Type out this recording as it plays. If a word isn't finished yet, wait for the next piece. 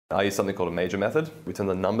I use something called a major method. We turn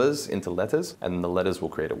the numbers into letters, and the letters will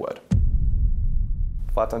create a word.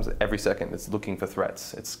 5 times every second, it's looking for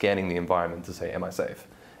threats. It's scanning the environment to say, am I safe?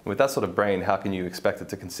 And with that sort of brain, how can you expect it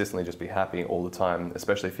to consistently just be happy all the time,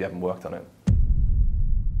 especially if you haven't worked on it?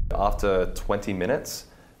 After 20 minutes,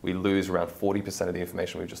 we lose around 40% of the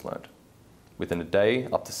information we've just learned. Within a day,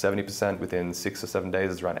 up to 70%. Within 6 or 7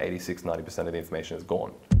 days, it's around 86–90% of the information is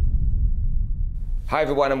gone. Hi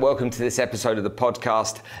everyone and welcome to this episode of the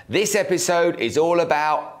podcast. This episode is all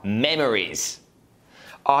about memories.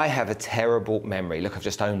 I have a terrible memory. Look, I've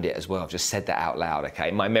just owned it as well. I've just said that out loud, okay?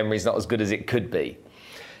 My memory's not as good as it could be.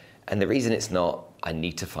 And the reason it's not, I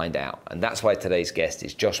need to find out. And that's why today's guest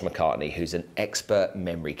is Josh McCartney, who's an expert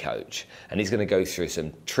memory coach. And he's going to go through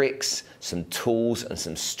some tricks, some tools, and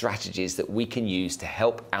some strategies that we can use to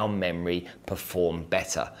help our memory perform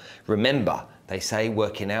better. Remember, they say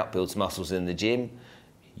working out builds muscles in the gym.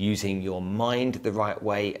 Using your mind the right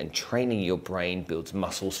way and training your brain builds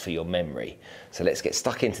muscles for your memory. So let's get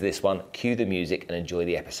stuck into this one, cue the music and enjoy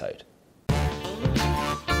the episode.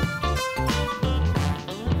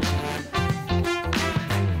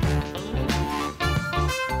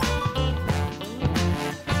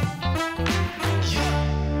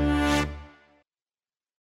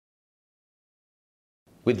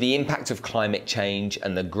 With the impact of climate change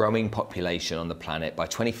and the growing population on the planet, by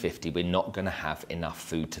 2050, we're not going to have enough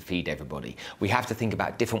food to feed everybody. We have to think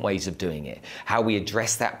about different ways of doing it. How we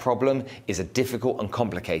address that problem is a difficult and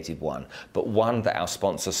complicated one, but one that our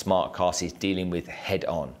sponsor SmartCast is dealing with head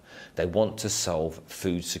on. They want to solve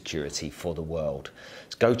food security for the world.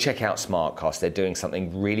 Go check out SmartCast. They're doing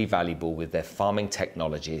something really valuable with their farming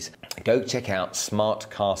technologies. Go check out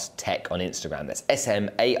SmartCast Tech on Instagram. That's SmartCast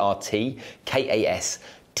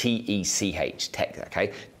Tech,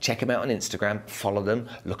 okay? Check them out on Instagram, follow them,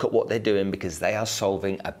 look at what they're doing because they are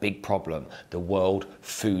solving a big problem, the world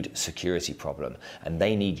food security problem. And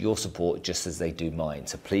they need your support just as they do mine.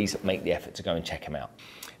 So please make the effort to go and check them out.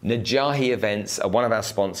 Najahi Events are one of our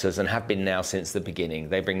sponsors and have been now since the beginning.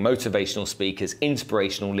 They bring motivational speakers,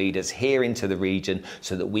 inspirational leaders here into the region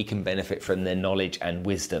so that we can benefit from their knowledge and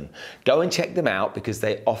wisdom. Go and check them out because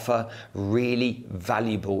they offer really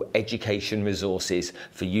valuable education resources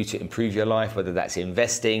for you to improve your life, whether that's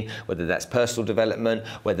investing, whether that's personal development,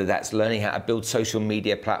 whether that's learning how to build social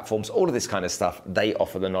media platforms, all of this kind of stuff. They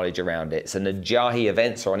offer the knowledge around it. So Najahi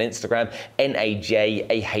Events are on Instagram,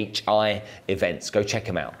 Najahi Events. Go check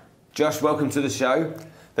them out. Josh, welcome to the show.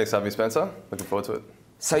 Thanks for having me, Spencer. Looking forward to it.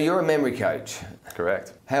 So you're a memory coach.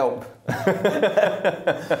 Correct. Help.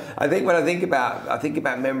 I think when I think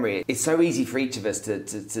about memory, it's so easy for each of us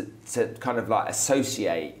to kind of like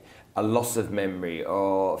associate a loss of memory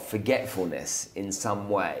or forgetfulness in some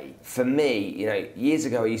way. For me, you know, years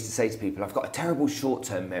ago I used to say to people, I've got a terrible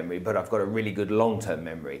short-term memory, but I've got a really good long-term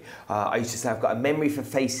memory. I used to say I've got a memory for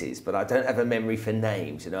faces, but I don't have a memory for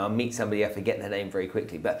names. You know, I'll meet somebody, I forget their name very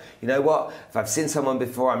quickly. But you know what? If I've seen someone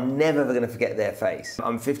before, I'm never going to forget their face.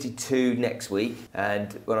 I'm 52 next week,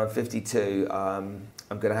 and when I'm 52, I'm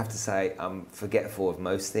going to have to say I'm forgetful of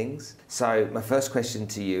most things. So my first question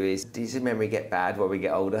to you is, does your memory get bad when we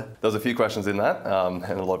get older? There's a few questions in that and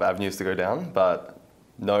a lot of avenues to go down, but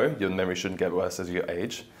no, your memory shouldn't get worse as you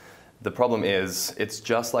age. The problem is, it's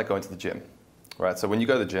just like going to the gym, right? So when you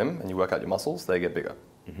go to the gym and you work out your muscles, they get bigger,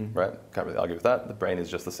 right? Can't really argue with that. The brain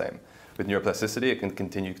is just the same. With neuroplasticity, it can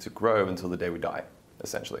continue to grow until the day we die,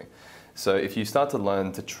 essentially. So if you start to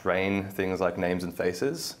learn to train things like names and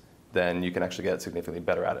faces, then you can actually get significantly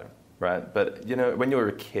better at it, right? But you know, when you're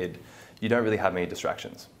a kid, you don't really have many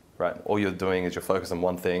distractions, right? All you're doing is you're focused on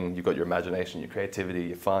one thing. You've got your imagination, your creativity,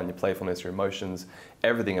 your fun, your playfulness, your emotions,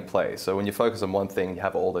 everything at play. So when you focus on one thing, you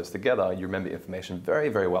have all those together, you remember information very,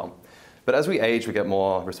 very well. But as we age, we get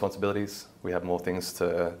more responsibilities. We have more things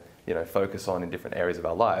to, you know, focus on in different areas of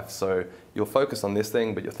our life. So you'll focus on this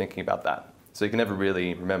thing, but you're thinking about that. So you can never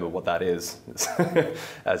really remember what that is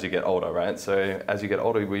as you get older, right? So as you get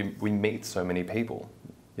older, we meet so many people.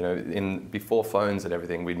 You know, before phones and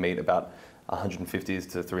everything, we'd meet about 150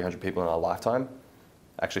 to 300 people in our lifetime,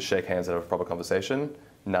 actually shake hands and have a proper conversation.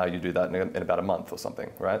 Now you do that in about a month or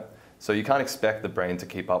something, right? So you can't expect the brain to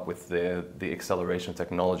keep up with the acceleration of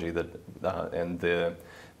technology and the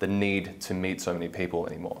need to meet so many people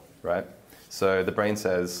anymore, right? So the brain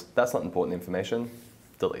says, that's not important information,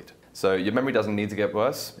 delete. So your memory doesn't need to get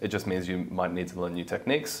worse. It just means you might need to learn new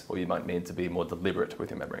techniques, or you might need to be more deliberate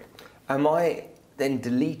with your memory. Am I then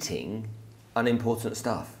deleting unimportant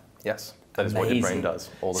stuff? Yes, that is what your brain does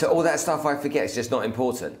all the time. So all that stuff I forget is just not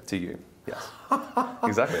important? To you, yes.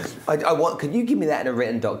 Exactly. Can you give me that in a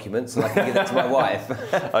written document so I can give that to my wife?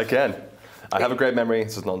 I can. I have a great memory,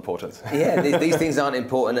 it's just not important. Yeah, these things aren't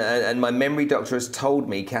important, and my memory doctor has told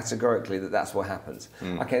me categorically that that's what happens.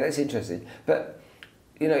 Okay, that's interesting. But,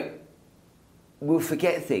 you know, we'll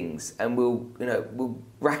forget things, and we'll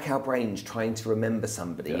rack our brains trying to remember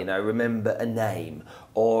somebody, you know, remember a name,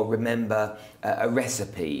 or remember a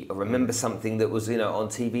recipe, or remember something that was, you know, on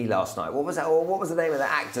TV last night. What was that? Or what was the name of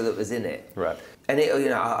the actor that was in it? Right. And it, you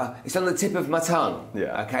know, it's on the tip of my tongue.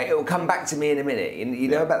 Yeah. Okay, it will come back to me in a minute. You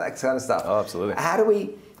know about that kind of stuff. Oh, absolutely. How do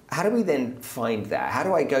we then find that? How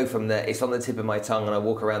do I go from the it's on the tip of my tongue and I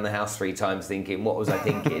walk around the house 3 times thinking, what was I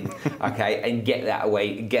thinking? Okay, and get that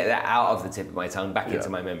away, get that out of the tip of my tongue back into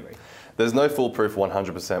my memory. There's no foolproof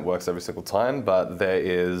 100% works every single time, but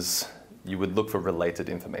you would look for related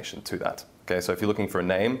information to that. Okay, so if you're looking for a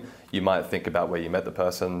name, you might think about where you met the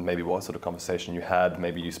person, maybe what sort of conversation you had,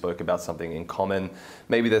 maybe you spoke about something in common,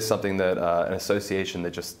 maybe there's something that, an association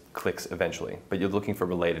that just clicks eventually, but you're looking for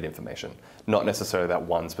related information, not necessarily that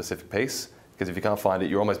one specific piece, because if you can't find it,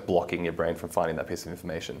 you're almost blocking your brain from finding that piece of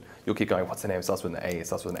information. You'll keep going, what's the name? It starts with an A, it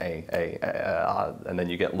starts with an A, and then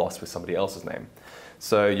you get lost with somebody else's name.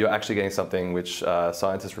 So you're actually getting something which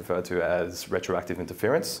scientists refer to as retroactive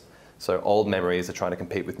interference. So old memories are trying to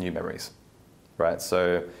compete with new memories, right?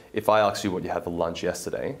 So if I ask you what you had for lunch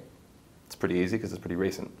yesterday, it's pretty easy because it's pretty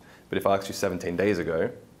recent. But if I asked you 17 days ago,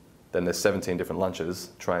 then there's 17 different lunches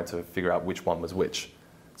trying to figure out which one was which.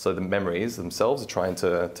 So the memories themselves are trying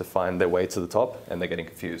to find their way to the top, and they're getting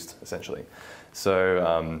confused, essentially.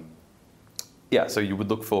 So yeah, so you would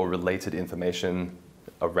look for related information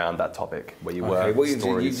around that topic, where you were, well,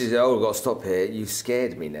 stories. you just, I've got to stop here. You've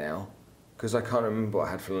scared me now, because I can't remember what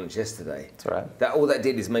I had for lunch yesterday. That's all right. All that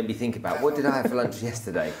did is make me think about, what did I have for lunch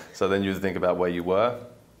yesterday? So then you would think about where you were.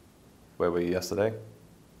 Where were you yesterday?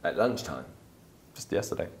 At lunchtime. Just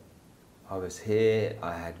yesterday. I was here.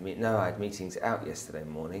 I had meetings out yesterday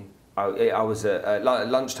morning. I was at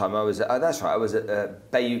lunchtime. I was at, that's right. I was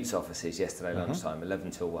at Bayut's offices yesterday lunchtime,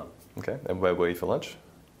 11 till 1. Okay. And where were you for lunch?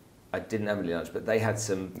 I didn't have any lunch, but they had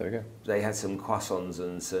some. There we go. They had some croissants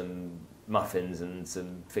and some muffins and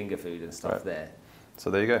some finger food and stuff there. So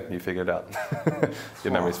there you go. You figured it out.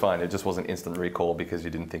 Your memory's fine. It just wasn't instant recall because you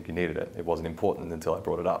didn't think you needed it. It wasn't important until I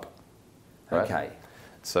brought it up. Right? Okay.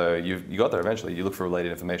 So you got there eventually. You look for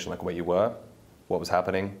related information, like where you were, what was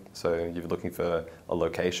happening. So you're looking for a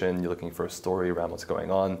location, you're looking for a story around what's going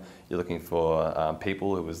on, you're looking for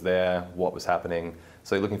people who was there, what was happening.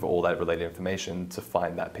 So you're looking for all that related information to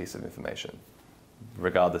find that piece of information.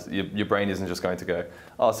 Regardless, your brain isn't just going to go,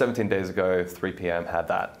 oh, 17 days ago, 3 p.m. had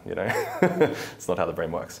that, you know. It's not how the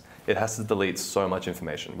brain works. It has to delete so much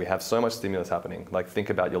information. We have so much stimulus happening. Like, think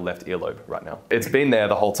about your left earlobe right now. It's been there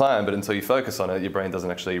the whole time, but until you focus on it, your brain doesn't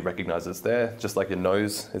actually recognize it's there. Just like your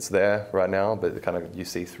nose, it's there right now, but it kind of, you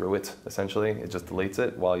see through it, essentially. It just deletes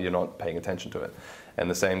it while you're not paying attention to it. And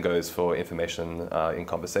the same goes for information in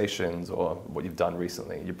conversations or what you've done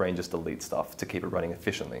recently. Your brain just deletes stuff to keep it running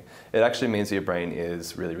efficiently. It actually means that your brain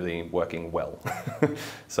is really, really working well.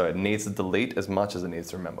 So it needs to delete as much as it needs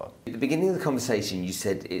to remember. At the beginning of the conversation, you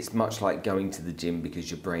said it's much like going to the gym because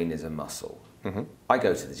your brain is a muscle. I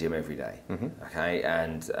go to the gym every day, okay,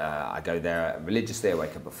 and I go there religiously. I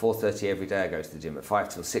wake up at 4:30 every day. I go to the gym at 5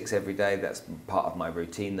 till 6 every day. That's part of my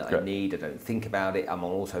routine that I need. I don't think about it. I'm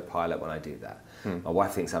on autopilot when I do that. My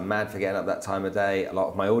wife thinks I'm mad for getting up that time of day. A lot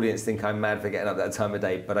of my audience think I'm mad for getting up that time of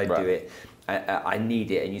day, but I do it. I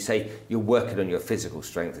need it. And you say you're working on your physical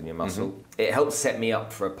strength and your muscle. It helps set me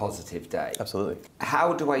up for a positive day. Absolutely.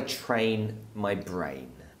 How do I train my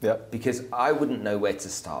brain? Yep. Because I wouldn't know where to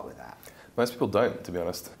start with that. Most people don't, to be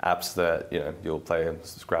honest. Apps that, you know, you'll play a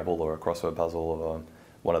Scrabble or a crossword puzzle or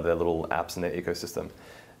one of their little apps in their ecosystem.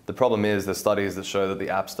 The problem is there's studies that show that the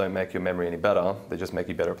apps don't make your memory any better. They just make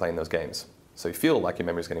you better at playing those games. So you feel like your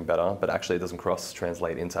memory is getting better, but actually it doesn't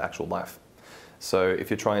cross-translate into actual life. So if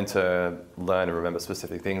you're trying to learn and remember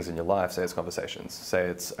specific things in your life, say it's conversations, say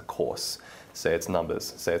it's a course, say it's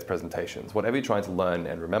numbers, say it's presentations, whatever you're trying to learn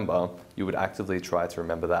and remember, you would actively try to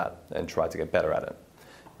remember that and try to get better at it.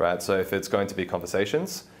 Right? So if it's going to be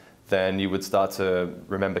conversations, then you would start to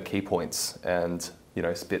remember key points and, you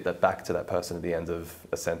know, spit that back to that person at the end of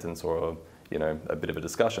a sentence or, you know, a bit of a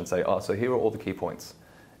discussion. Say, oh, so here are all the key points.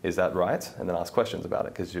 Is that right? And then ask questions about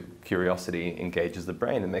it, because your curiosity engages the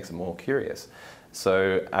brain and makes it more curious.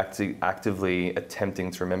 So actively attempting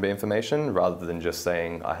to remember information rather than just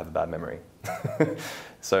saying, I have a bad memory.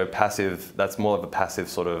 So passive, that's more of a passive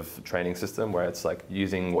sort of training system where it's like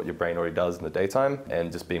using what your brain already does in the daytime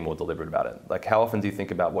and just being more deliberate about it. Like, how often do you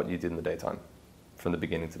think about what you did in the daytime from the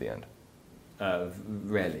beginning to the end?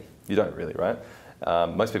 Rarely. You don't really, right?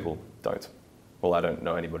 Most people don't. Well, I don't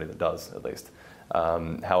know anybody that does, at least.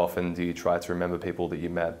 How often do you try to remember people that you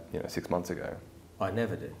met 6 months ago? I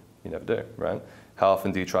never do. You never do, right? How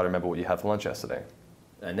often do you try to remember what you had for lunch yesterday?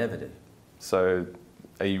 I never do. So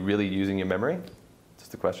are you really using your memory?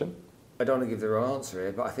 Just a question. I don't want to give the wrong answer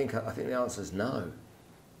here, but I think the answer is no.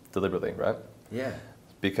 Deliberately, right? Yeah.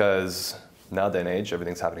 Because nowadays and age,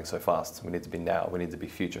 everything's happening so fast. We need to be now. We need to be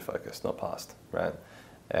future focused, not past, right?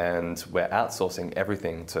 And we're outsourcing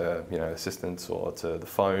everything to assistants or to the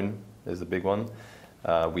phone is the big one.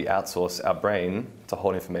 We outsource our brain to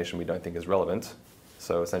hold information we don't think is relevant.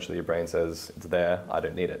 So essentially your brain says, it's there, I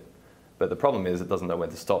don't need it. But the problem is it doesn't know when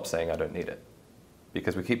to stop saying I don't need it.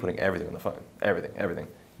 Because we keep putting everything on the phone. Everything.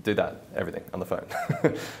 Do that, everything on the phone.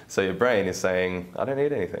 So your brain is saying, I don't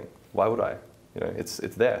need anything. Why would I? It's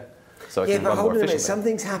there. So yeah, but hold on a minute,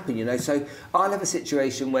 something's happened, So I'll have a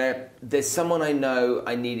situation where there's someone I know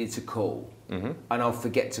I needed to call, and I'll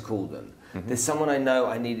forget to call them. There's someone I know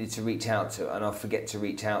I needed to reach out to, and I'll forget to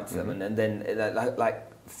reach out to them. And then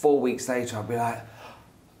like 4 weeks later, I'll be like,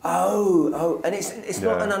 oh, and it's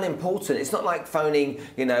not an unimportant. It's not like phoning,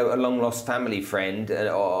 a long lost family friend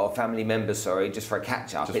or family member, just for a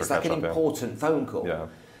catch up. It's like an important phone call. Yeah.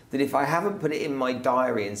 That if I haven't put it in my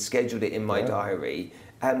diary and scheduled it in my diary,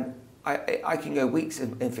 I can go weeks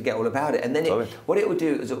and forget all about it. And then what it will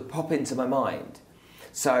do is it will pop into my mind.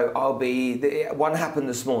 So one happened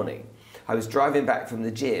this morning. I was driving back from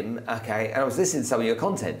the gym, and I was listening to some of your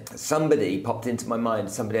content. Somebody popped into my mind,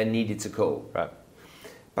 somebody I needed to call. Right.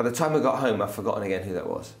 By the time I got home, I'd forgotten again who that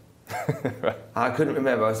was. Right. I couldn't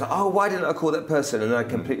remember. I was like, oh, why didn't I call that person? And then I'd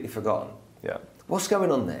completely forgotten. Yeah. What's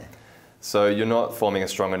going on there? So you're not forming a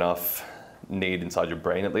strong enough need inside your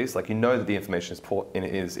brain, at least. Like that the information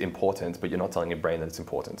is important, but you're not telling your brain that it's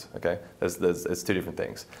important. Okay. There's two different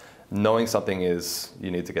things. Knowing something is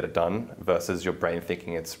you need to get it done versus your brain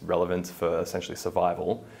thinking it's relevant for essentially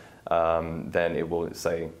survival, then it will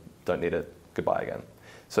say, don't need it, goodbye again.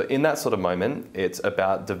 So in that sort of moment, it's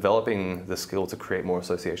about developing the skill to create more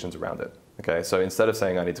associations around it. Okay, so instead of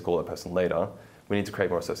saying I need to call that person later, we need to create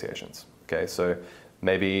more associations. Okay, so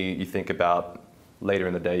maybe you think about later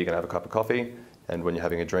in the day you're going to have a cup of coffee, and when you're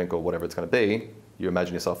having a drink or whatever it's going to be, you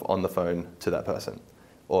imagine yourself on the phone to that person.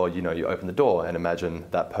 Or you open the door and imagine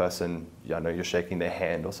that person, you're shaking their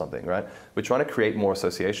hand or something, right? We're trying to create more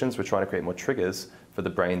associations, we're trying to create more triggers for the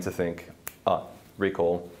brain to think,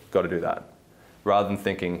 recall, got to do that. Rather than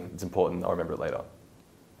thinking it's important, I'll remember it later.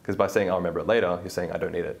 Because by saying I'll remember it later, you're saying I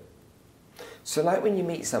don't need it. So like when you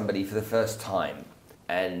meet somebody for the first time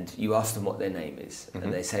and you ask them what their name is,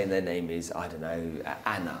 and they say their name is, I don't know,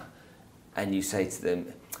 Anna, and you say to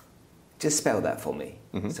them, just spell that for me,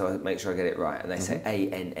 so I make sure I get it right, and they say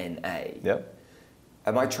A-N-N-A. Yep.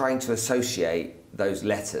 Am I trying to associate those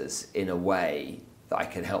letters in a way that I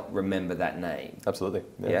can help remember that name? Absolutely.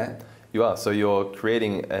 Yeah? You are. So you're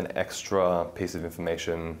creating an extra piece of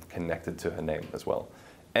information connected to her name as well.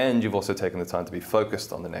 And you've also taken the time to be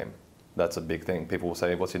focused on the name. That's a big thing. People will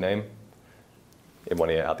say, what's your name? In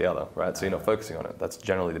one ear, out the other, right? So you're not focusing on it. That's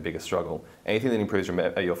generally the biggest struggle. Anything that improves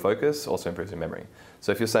your focus also improves your memory.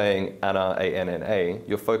 So if you're saying Anna, A-N-N-A,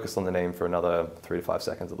 you're focused on the name for another 3 to 5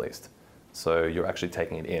 seconds at least. So you're actually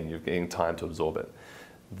taking it in. You're getting time to absorb it.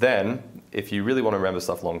 Then, if you really want to remember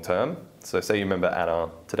stuff long term, so say you remember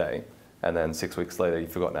Anna today, and then 6 weeks later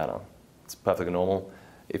you've forgotten Anna. It's perfectly normal.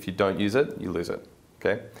 If you don't use it, you lose it,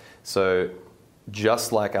 okay? So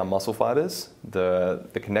just like our muscle fibers, the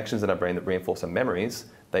connections in our brain that reinforce our memories,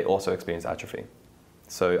 they also experience atrophy.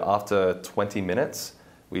 So after 20 minutes,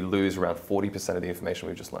 we lose around 40% of the information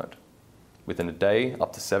we've just learned. Within a day,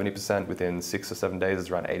 up to 70%. Within 6 or 7 days, it's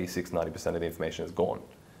around 86, 90% of the information is gone.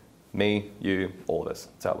 Me, you, all of us.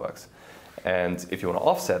 That's how it works. And if you want to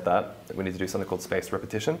offset that, we need to do something called spaced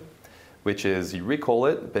repetition, which is you recall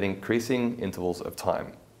it, but increasing intervals of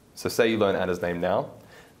time. So say you learn Anna's name now,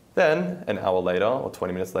 then an hour later or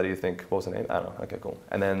 20 minutes later you think, what was her name? Anna. Okay, cool.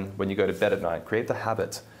 And then when you go to bed at night, create the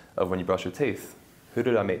habit of when you brush your teeth, who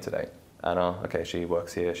did I meet today? Anna, okay, she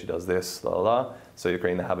works here, she does this, la la la. So you're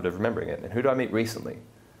creating the habit of remembering it. And who did I meet recently?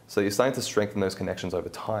 So you're starting to strengthen those connections over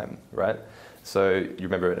time, right? So you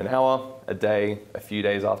remember it an hour, a day, a few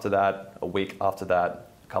days after that, a week after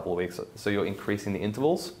that, a couple of weeks. So you're increasing the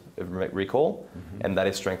intervals of recall, and that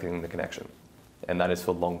is strengthening the connection. And that is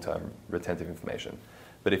for long-term retentive information.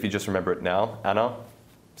 But if you just remember it now, Anna,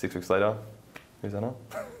 6 weeks later, who's Anna?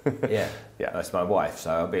 Yeah, that's my wife,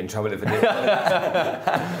 so I'll be in trouble if I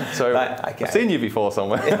do. So okay. I've seen you before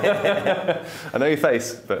somewhere. I know your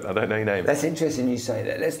face, but I don't know your name. That's interesting you say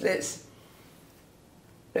that.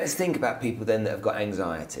 Let's think about people then that have got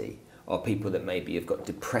anxiety, or people that maybe have got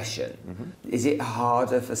depression. Is it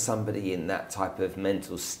harder for somebody in that type of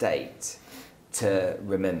mental state to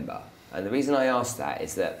remember. And the reason I ask that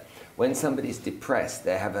is that when somebody's depressed,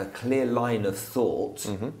 they have a clear line of thought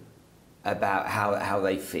about how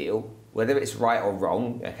they feel, whether it's right or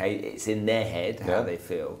wrong. Okay, it's in their head how they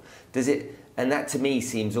feel. Does it? And that to me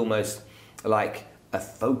seems almost like a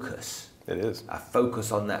focus. It is a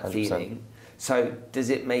focus on that 100%. Feeling. So does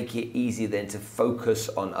it make it easier then to focus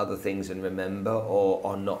on other things and remember,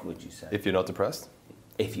 or not? Would you say? If you're not depressed.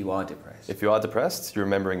 If you are depressed. If you are depressed, you're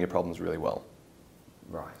remembering your problems really well.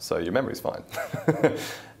 Right. So your memory's fine.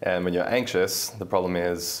 And when you're anxious, the problem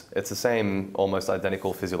is it's the same almost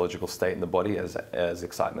identical physiological state in the body as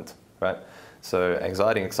excitement, right? So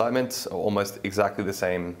anxiety and excitement are almost exactly the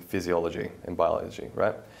same physiology and biology,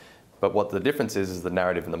 right? But what the difference is the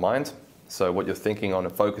narrative in the mind. So what you're thinking on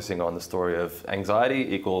and focusing on, the story of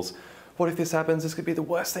anxiety equals, what if this happens? This could be the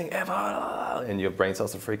worst thing ever. And your brain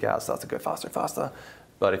starts to freak out, starts to go faster and faster.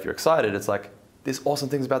 But if you're excited, it's like, this awesome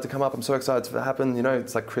thing's about to come up. I'm so excited for it to happen. You know,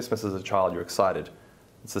 it's like Christmas as a child, you're excited.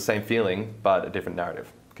 It's the same feeling, but a different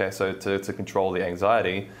narrative. Okay, so to control the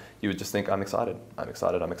anxiety, you would just think, I'm excited, I'm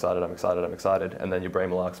excited, I'm excited, I'm excited, I'm excited. And then your brain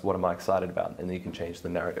will ask, what am I excited about? And then you can change the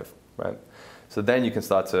narrative, right? So then you can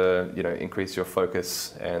start to, you know, increase your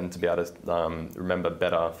focus and to be able to remember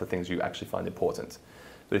better for things you actually find important.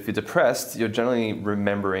 But if you're depressed, you're generally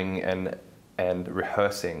remembering and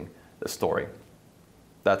rehearsing the story.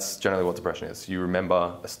 That's generally what depression is. You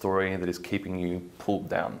remember a story that is keeping you pulled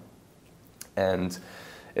down. And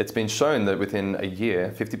it's been shown that within a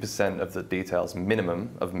year, 50% of the details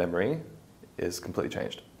minimum of memory is completely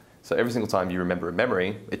changed. So every single time you remember a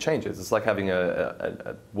memory, it changes. It's like having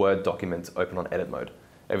a Word document open on edit mode.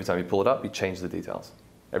 Every time you pull it up, you change the details.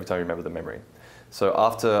 Every time you remember the memory. So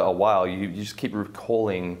after a while, you just keep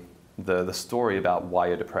recalling the story about why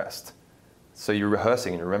you're depressed. So you're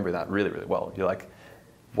rehearsing and you remember that really, really well. You're like,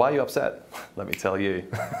 why are you upset? Let me tell you.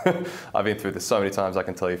 I've been through this so many times, I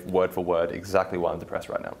can tell you word for word exactly why I'm depressed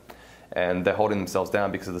right now. And they're holding themselves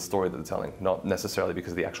down because of the story that they're telling, not necessarily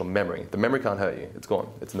because of the actual memory. The memory can't hurt you, it's gone,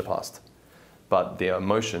 it's in the past. But the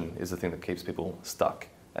emotion is the thing that keeps people stuck,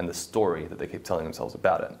 and the story that they keep telling themselves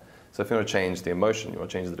about it. So if you want to change the emotion, you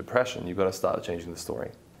want to change the depression, you've got to start changing the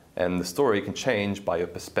story. And the story can change by your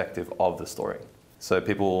perspective of the story. So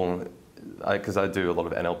people, because I do a lot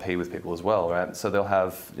of NLP with people as well, right? So they'll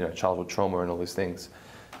have, you know, childhood trauma and all these things.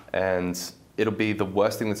 And it'll be the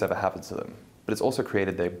worst thing that's ever happened to them. But it's also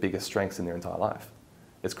created their biggest strengths in their entire life.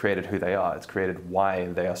 It's created who they are. It's created why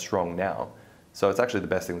they are strong now. So it's actually the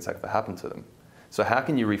best thing that's ever happened to them. So how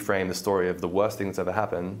can you reframe the story of the worst thing that's ever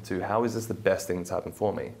happened to how is this the best thing that's happened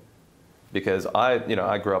for me? Because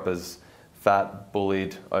I grew up as fat,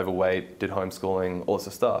 bullied, overweight, did homeschooling, all sorts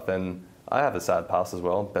of stuff. And I have a sad past as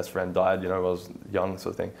well. Best friend died, when I was young,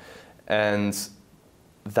 sort of thing. And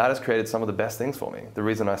that has created some of the best things for me. The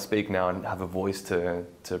reason I speak now and have a voice to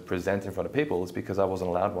present in front of people is because I wasn't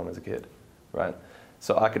allowed one as a kid, right?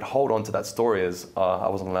 So I could hold on to that story as I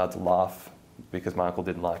wasn't allowed to laugh because my uncle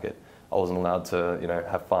didn't like it. I wasn't allowed to,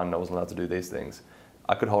 have fun. I wasn't allowed to do these things.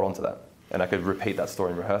 I could hold on to that. And I could repeat that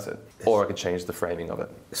story and rehearse it. Or I could change the framing of it.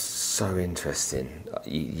 So interesting.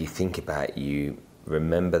 You think about, you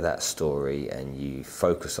remember that story and you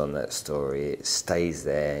focus on that story, it stays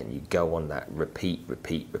there, and you go on that repeat.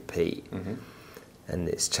 Mm-hmm. And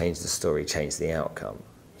it's changed the story, changed the outcome.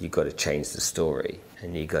 You've got to change the story,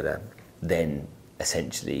 and you've got to then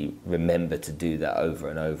essentially remember to do that over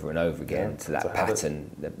and over and over again, so that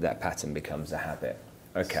pattern becomes a habit.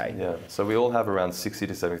 Okay. Yeah. So we all have around 60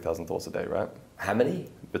 to 70,000 thoughts a day, right? How many?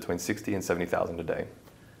 Between 60 and 70,000 a day.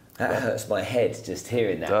 That hurts my head just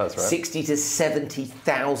hearing that. It does, right? 60 to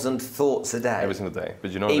 70,000 thoughts a day. Every single day.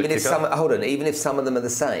 But you know, even if some of them are the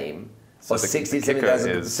same, so or 60 to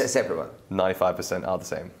 70,000 separate one. 95% are the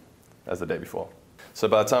same as the day before. So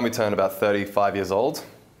by the time we turn about 35 years old,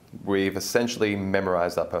 we've essentially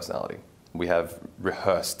memorized our personality. We have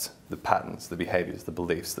rehearsed the patterns, the behaviors, the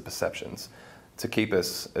beliefs, the perceptions to keep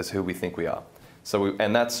us as who we think we are.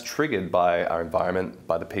 And that's triggered by our environment,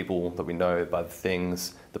 by the people that we know, by the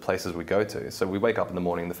things, the places we go to. So we wake up in the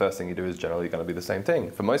morning, the first thing you do is generally going to be the same thing.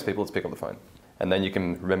 For most people, it's pick up the phone. And then you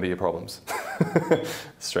can remember your problems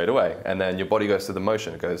straight away. And then your body goes through the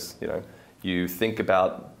motion. It goes, you think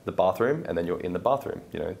about the bathroom, and then you're in the bathroom,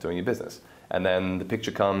 doing your business. And then the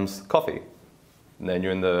picture comes coffee. And then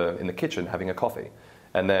you're in the kitchen having a coffee.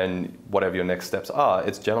 And then whatever your next steps are,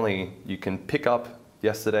 it's generally, you can pick up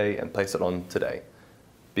yesterday and place it on today.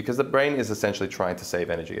 Because the brain is essentially trying to save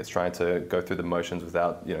energy. It's trying to go through the motions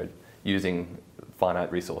without, using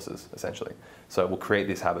finite resources, essentially. So it will create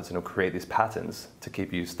these habits and it'll create these patterns to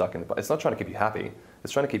keep you stuck in the... It's not trying to keep you happy.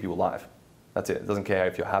 It's trying to keep you alive. That's it. It doesn't care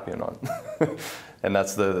if you're happy or not. And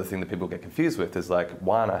that's the thing that people get confused with is like,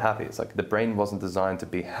 why aren't I happy? It's like the brain wasn't designed to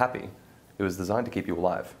be happy. It was designed to keep you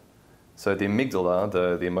alive. So the amygdala,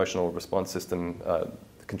 the emotional response system,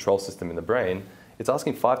 the control system in the brain, it's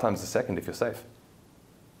asking 5 times a second if you're safe.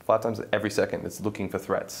 5 times every second, it's looking for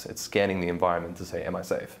threats. It's scanning the environment to say, am I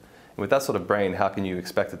safe? And with that sort of brain, how can you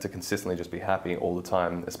expect it to consistently just be happy all the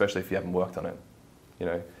time, especially if you haven't worked on it? You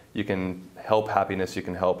know, you can help happiness, you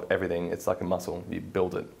can help everything. It's like a muscle. You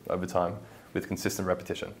build it over time with consistent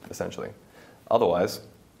repetition, essentially. Otherwise,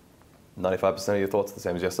 95% of your thoughts are the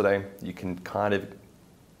same as yesterday. You can kind of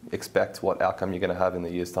expect what outcome you're going to have in the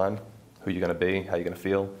year's time, who you're going to be, how you're going to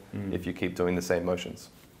feel, if you keep doing the same motions.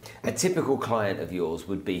 A typical client of yours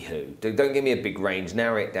would be who? Don't give me a big range,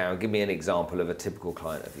 narrow it down. Give me an example of a typical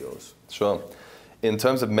client of yours. Sure. In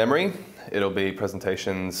terms of memory, it'll be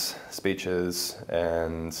presentations, speeches,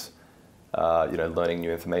 and learning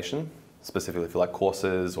new information, specifically for like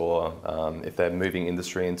courses or if they're moving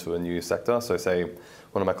industry into a new sector. So say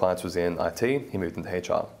one of my clients was in IT, he moved into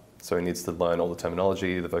HR. So he needs to learn all the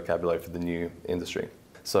terminology, the vocabulary for the new industry.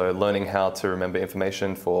 So learning how to remember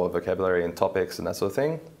information for vocabulary and topics and that sort of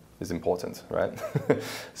thing is important, right?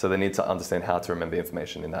 So they need to understand how to remember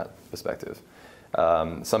information in that perspective.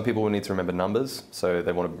 Some people will need to remember numbers, so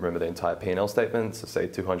they want to remember the entire P&L statement, so say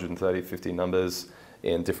 230, 50 numbers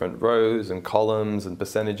in different rows and columns and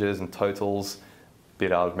percentages and totals, be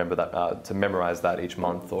able to remember that, to memorize that each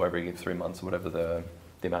month or every 3 months or whatever the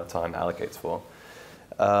amount of time allocates for.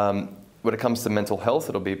 When it comes to mental health,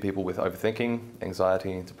 it'll be people with overthinking,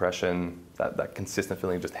 anxiety, depression, that consistent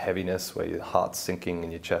feeling of just heaviness where your heart's sinking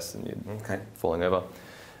in your chest and you're falling over.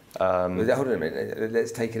 Hold on a minute,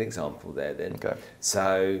 let's take an example there then. Okay.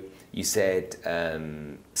 So you said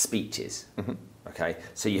speeches. Okay,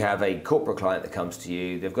 so you have a corporate client that comes to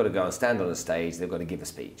you, they've got to go and stand on a stage, they've got to give a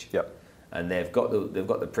speech. Yep. And they've got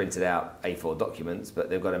the printed out A4 documents,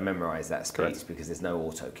 but they've got to memorize that speech. Correct. Because there's no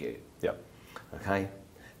auto cue. Yep. Okay,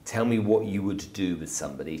 tell me what you would do with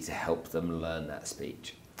somebody to help them learn that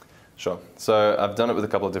speech. Sure. So I've done it with a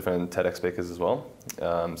couple of different TEDx speakers as well.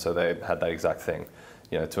 So they had that exact thing.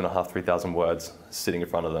 2,500, 3,000 words sitting in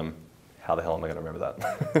front of them. How the hell am I going to remember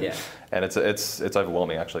that? Yeah. And it's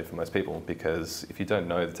overwhelming actually for most people, because if you don't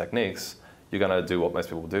know the techniques, you're going to do what most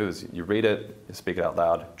people do is you read it, you speak it out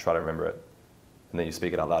loud, try to remember it. And then you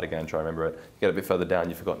speak it out loud again, try to remember it. You get a bit further down,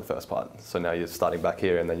 you've forgotten the first part. So now you're starting back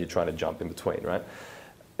here and then you're trying to jump in between, right?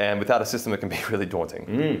 And without a system, it can be really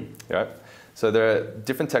daunting. Right? So there are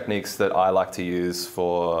different techniques that I like to use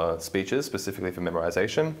for speeches, specifically for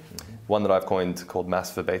memorization. One that I've coined called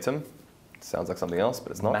mass verbatim. Sounds like something else,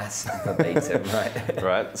 but it's not. Mass verbatim, right.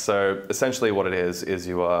 Right, so essentially what it is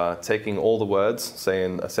you are taking all the words, say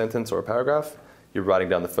in a sentence or a paragraph, you're writing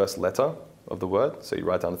down the first letter of the word, so you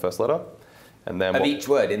write down the first letter, and then each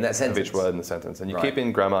word in that sentence? Of each word in the sentence. And you keep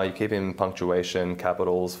in grammar, you keep in punctuation,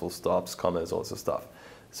 capitals, full stops, commas, all this stuff.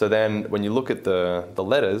 So then when you look at the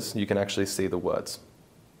letters, you can actually see the words.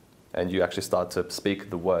 And you actually start to speak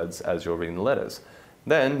the words as you're reading the letters.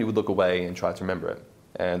 Then you would look away and try to remember it.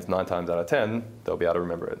 And 9 times out of 10, they'll be able to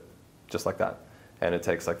remember it, just like that. And it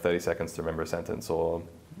takes like 30 seconds to remember a sentence or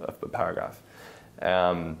a paragraph.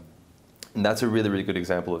 And that's a really, really good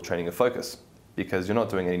example of training of focus, because you're not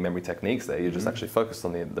doing any memory techniques there, you're just actually focused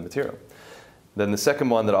on the material. Then the second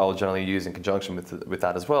one that I'll generally use in conjunction with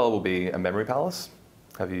that as well will be a memory palace.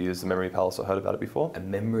 Have you used the memory palace or heard about it before? A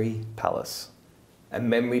memory palace. A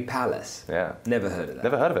memory palace? Yeah. Never heard of that.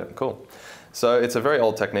 Never heard of it, cool. So it's a very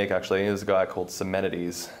old technique actually. There's a guy called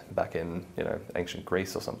Simonides back in ancient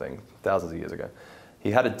Greece or something, thousands of years ago.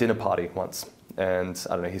 He had a dinner party once, and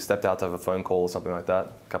I don't know, he stepped out to have a phone call or something like that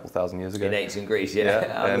a couple thousand years ago. In ancient Greece,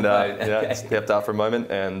 yeah. And stepped out for a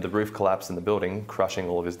moment, and the roof collapsed in the building, crushing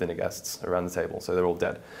all of his dinner guests around the table, so they're all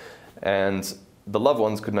dead. And the loved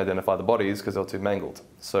ones couldn't identify the bodies because they were too mangled.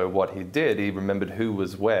 So what he did, he remembered who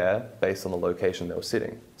was where based on the location they were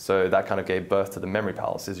sitting. So that kind of gave birth to the memory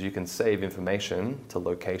palace, is you can save information to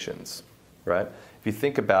locations, right? If you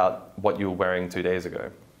think about what you were wearing 2 days ago,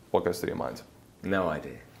 what goes through your mind? No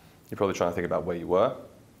idea. You're probably trying to think about where you were.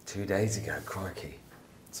 2 days ago, crikey.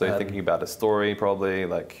 So you're thinking about a story probably,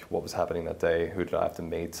 like what was happening that day, who did I have to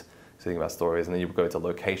meet, thinking about stories, and then you would go to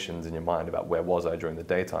locations in your mind about where was I during the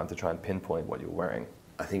daytime to try and pinpoint what you were wearing.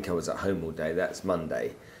 I think I was at home all day, that's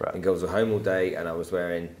Monday. Right. I think I was at home all day and I was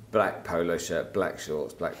wearing black polo shirt, black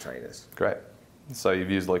shorts, black trainers. Great. So you've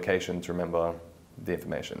used location to remember the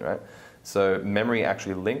information, right? So memory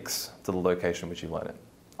actually links to the location which you learn it.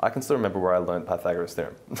 I can still remember where I learned Pythagoras'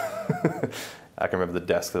 theorem. I can remember the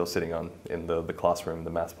desk that I was sitting on in the classroom, the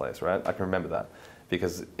math place, right? I can remember that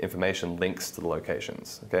because information links to the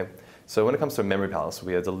locations, okay? So when it comes to a memory palace,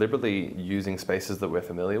 we are deliberately using spaces that we're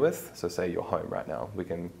familiar with. So say your home right now, we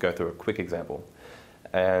can go through a quick example,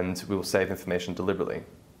 and we will save information deliberately.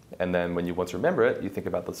 And then when you want to remember it, you think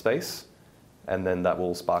about the space, and then that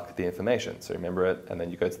will spark the information. So remember it, and then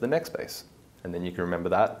you go to the next space, and then you can remember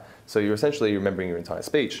that. So you're essentially remembering your entire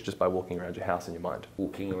speech just by walking around your house in your mind.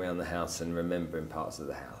 Walking around the house and remembering parts of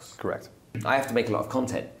the house. Correct. I have to make a lot of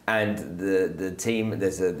content, and the team,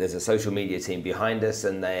 there's a social media team behind us,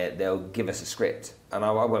 and they'll give us a script, and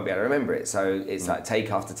I won't be able to remember it. So it's like take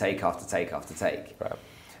after take after take after take. Right.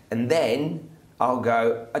 And then I'll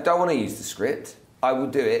go, I don't want to use the script. I will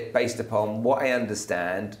do it based upon what I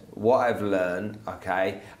understand, what I've learned,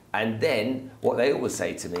 okay? And then what they always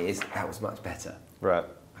say to me is, that was much better. Right.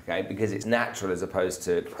 Okay, because it's natural as opposed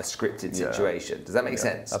to a scripted situation. Does that make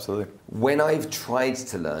sense? Absolutely. When I've tried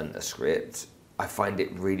to learn a script, I find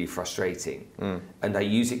it really frustrating. And I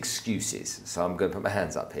use excuses. So I'm going to put my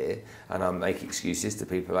hands up here and I'll make excuses to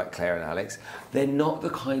people like Claire and Alex. They're not the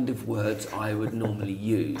kind of words I would normally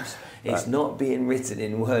use. It's not being written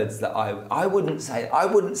in words that I wouldn't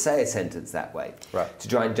say a sentence that way to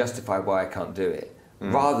try and justify why I can't do it,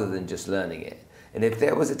 rather than just learning it. And if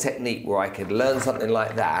there was a technique where I could learn something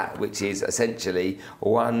like that, which is essentially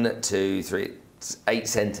 1, 2, 3, 8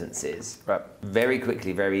 sentences, very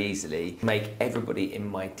quickly, very easily, make everybody in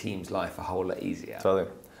my team's life a whole lot easier.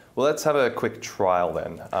 Totally. Well, let's have a quick trial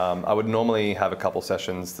then. I would normally have a couple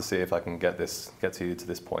sessions to see if I can get to you to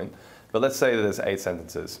this point. But let's say that there's 8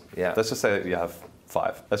 sentences. Yeah. Let's just say that you have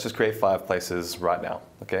 5. Let's just create 5 places right now,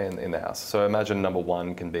 okay, in the house. So imagine number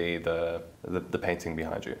 1 can be the painting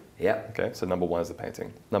behind you. Yeah. Okay, so number 1 is the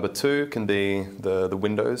painting. Number 2 can be the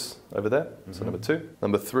windows over there. So number 2.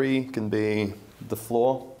 Number 3 can be the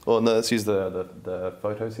floor. Oh no, let's use the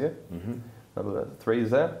photos here. Number 3 is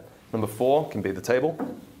there. Number 4 can be the table.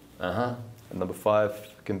 And number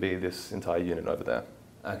 5 can be this entire unit over there.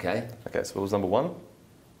 Okay. Okay, so what was number 1?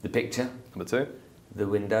 The picture. Number 2? The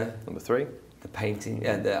window. Number 3? The painting,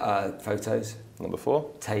 the photos. Number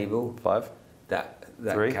 4? Table. 5? That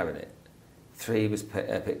 3? cabinet. 3 was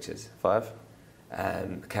pictures. 5?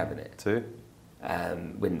 Cabinet. 2?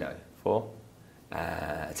 Window. 4?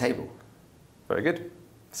 Table. Very good.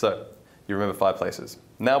 So you remember 5 places.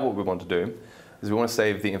 Now what we want to do is we want to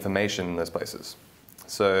save the information in those places.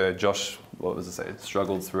 So Josh, what was it say?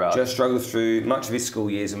 Struggled throughout. Josh struggled through much of his school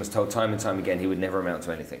years and was told time and time again he would never amount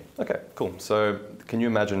to anything. Okay, cool. So can you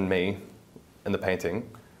imagine me in the painting,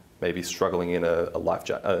 maybe struggling in in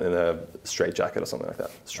a straight jacket or something like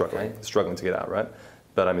that, struggling to get out, right?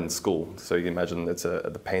 But I'm in school, so you can imagine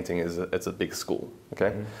the painting it's a big school,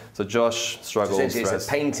 okay? So Josh struggles. Essentially, it's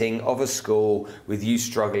a painting of a school with you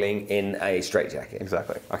struggling in a straitjacket.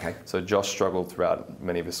 Exactly. Okay. So Josh struggled throughout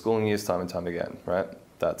many of his schooling years, time and time again, right?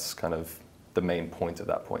 That's kind of the main point at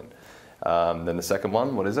that point. Then the second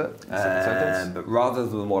one, what is it? The second sentence? But rather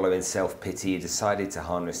than wallow in self-pity, he decided to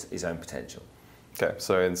harness his own potential. Okay,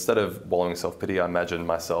 so instead of wallowing in self-pity, I imagine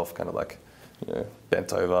myself kind of like,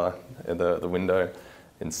 bent over in the window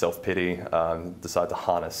in self-pity, decide to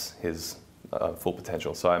harness his full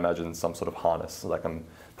potential. So I imagine some sort of harness, like I'm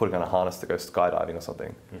putting on a harness to go skydiving or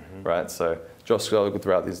something, right? So Josh struggled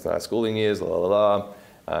throughout these schooling years,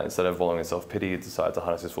 instead of wallowing in self-pity, he decided to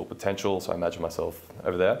harness his full potential. So I imagine myself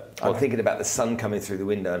over there. I'm thinking about the sun coming through the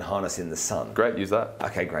window and harnessing the sun. Great, use that.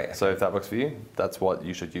 Okay, great. Okay. So if that works for you, that's what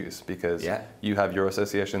you should use, because you have your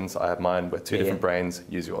associations, I have mine, we're 2 different brains,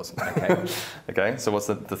 use yours. Okay. Okay, so what's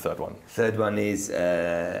the third one? Third one is,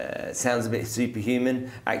 sounds a bit superhuman,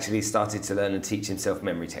 actually started to learn and teach himself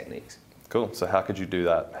memory techniques. Cool, so how could you do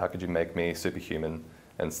that? How could you make me superhuman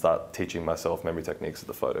and start teaching myself memory techniques at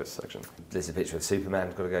the photos section? There's a picture of Superman,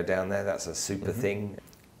 got to go down there, that's a super thing.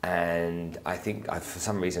 And I think, for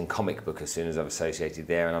some reason, comic book as soon as I've associated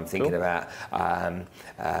there, and I'm thinking about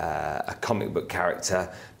a comic book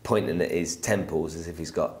character pointing at his temples as if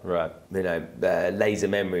he's got, laser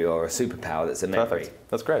memory or a superpower that's a memory. Perfect,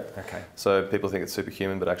 that's great. Okay. So people think it's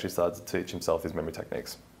superhuman, but actually started to teach himself his memory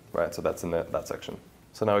techniques, right? So that's in that section.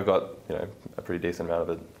 So now we've got a pretty decent amount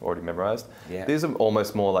of it already memorized. Yeah. These are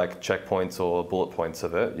almost more like checkpoints or bullet points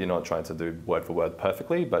of it. You're not trying to do word for word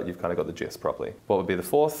perfectly, but you've kind of got the gist properly. What would be the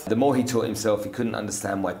fourth? The more he taught himself, he couldn't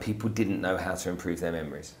understand why people didn't know how to improve their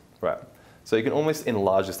memories. Right. So you can almost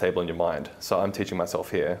enlarge this table in your mind. So I'm teaching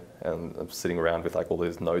myself here, and I'm sitting around with like all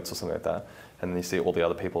these notes or something like that. and then you see all the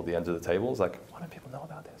other people at the end of the table. It's like, why don't people know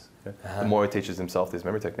about this? The more he teaches himself these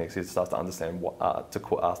memory techniques, he starts to understand ask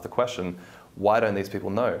the question, why don't these people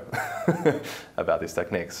know about these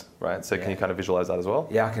techniques, right? So can you kind of visualize that as well?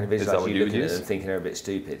 Yeah, I can visualize you looking at them and thinking they're a bit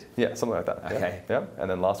stupid. Yeah, something like that. Okay. Yeah. And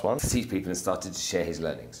then last one. To teach people and started to share his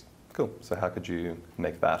learnings. Cool. So how could you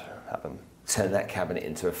make that happen? Turn that cabinet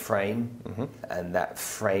into a frame, and that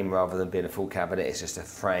frame, rather than being a full cabinet, it's just a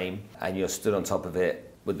frame, and you're stood on top of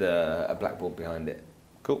it with a blackboard behind it.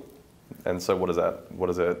 Cool. And so what does it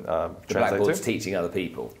The translate blackboard's to? teaching other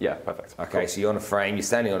people. Yeah, perfect. Okay, Cool. so you're on a frame, you're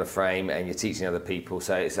standing on a frame, and you're teaching other people.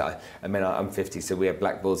 So it's I'm 50, so we have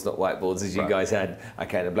blackboards, not whiteboards, as you guys had.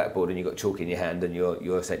 Okay, and a blackboard, and you've got chalk in your hand, and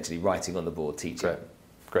you're essentially writing on the board, teaching.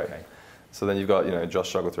 Great. Okay. So then you've got, Josh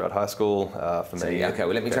struggled throughout high school. For me, Okay,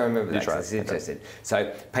 well, let me try and remember that, 'cause this is interesting. So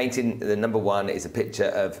painting, the number one is a picture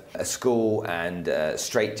of a school and a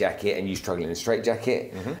straight jacket, and you struggling in a straight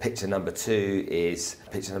jacket. Picture number two is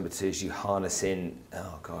you harnessing,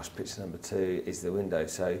 picture number two is the window.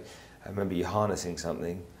 So I remember you harnessing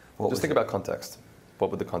something. Just think about context. What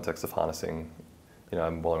would the context of harnessing,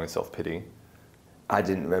 I'm wallowing in self-pity? I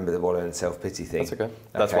didn't remember the wallow and self-pity thing. That's okay.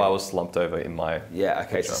 That's why I was slumped over in my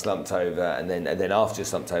Okay, so slumped over, and then after you're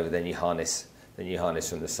slumped over, then you harness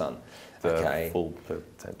from the sun. The full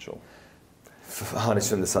potential. Harness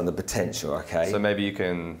from the sun, the potential, okay. So maybe you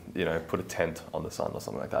can, put a tent on the sun or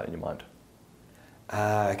something like that in your mind.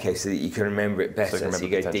 Okay, so that you can remember it better, so you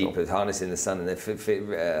go potential. deeper, harnessing the sun, and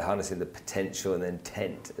then harnessing the potential, and then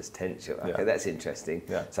tent as potential. Okay, that's interesting.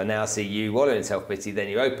 Yeah. So now I see you wallowing in self-pity, then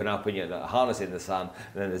you open up and you're harnessing the sun,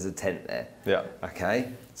 and then there's a tent there. Yeah.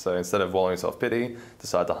 Okay. So instead of wallowing in self-pity,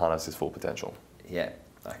 decide to harness his full potential. Yeah.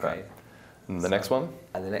 Okay. Right. And the next one?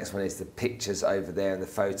 And the next one is the pictures over there and the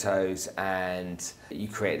photos, and you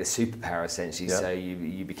created a superpower essentially. Yeah. So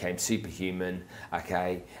you became superhuman,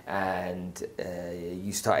 okay, and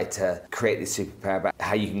you started to create this superpower about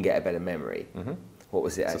how you can get a better memory. What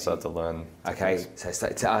was it? So start to learn. Okay, techniques. so I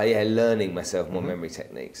started to learning myself more memory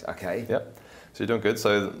techniques. Okay. Yeah. So you're doing good.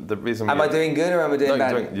 So the reason. Am I doing good or am I doing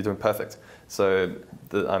bad? You're doing perfect. So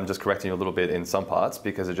I'm just correcting you a little bit in some parts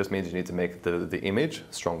because it just means you need to make the image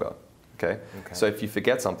stronger. Okay. So if you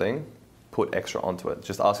forget something, put extra onto it.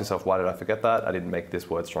 Just ask yourself, why did I forget that? I didn't make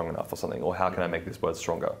this word strong enough or something, or how can I make this word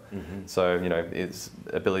stronger? So, his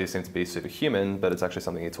abilities seem to be superhuman, but it's actually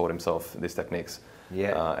something he taught himself, these techniques.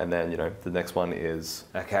 Yeah. And then, the next one is...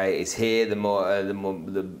 Okay, it's here,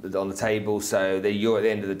 on the table, so you're at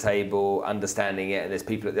the end of the table, understanding it, and there's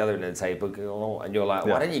people at the other end of the table, and you're like,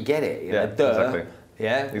 why don't you get it? Exactly.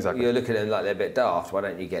 Yeah? Exactly. You're looking at them like they're a bit daft, why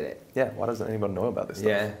don't you get it? Yeah, why doesn't anyone know about this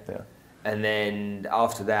stuff? Yeah. And then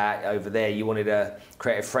after that, over there, you wanted to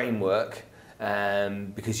create a framework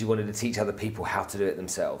because you wanted to teach other people how to do it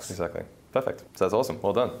themselves. Exactly. Perfect. So that's awesome.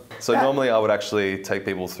 Well done. So normally I would actually take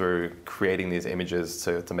people through creating these images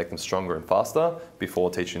to make them stronger and faster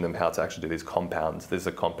before teaching them how to actually do these compound. These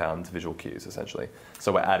are compound visual cues, essentially.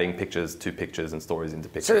 So we're adding pictures to pictures and stories into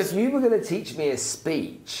pictures. So if you were going to teach me a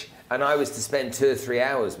speech and I was to spend 2 or 3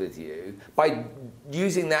 hours with you, by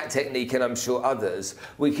using that technique, and I'm sure others,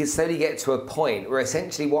 we could slowly get to a point where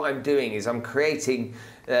essentially what I'm doing is I'm creating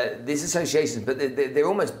these associations, but they're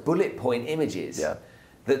almost bullet point images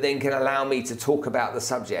that then can allow me to talk about the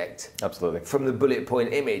subject. Absolutely. From the bullet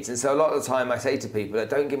point image. And so a lot of the time I say to people,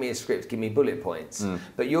 don't give me a script, give me bullet points.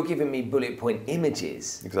 But you're giving me bullet point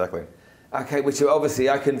images. Exactly. Okay, which obviously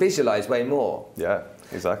I can visualize way more. Yeah,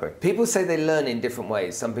 exactly. People say they learn in different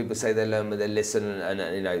ways. Some people say they learn when they listen and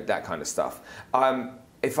that kind of stuff.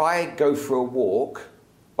 If I go for a walk,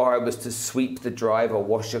 or I was to sweep the drive or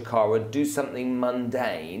wash a car or do something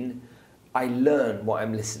mundane, I learn what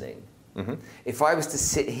I'm listening. If I was to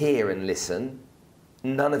sit here and listen,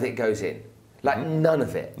 none of it goes in. None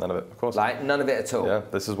of it. None of it, of course. None of it at all. Yeah,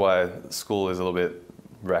 this is why school is a little bit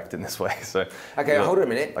wrecked in this way. So. Okay, hold on a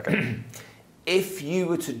minute. Okay. If you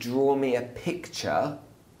were to draw me a picture,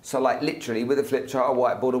 so literally with a flip chart or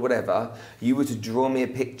whiteboard or whatever, you were to draw me a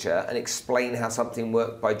picture and explain how something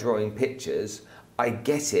worked by drawing pictures, I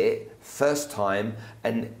get it first time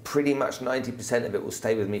and pretty much 90% of it will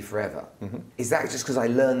stay with me forever. Is that just because I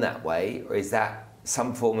learned that way, or is that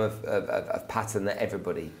some form of pattern that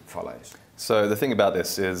everybody follows? So the thing about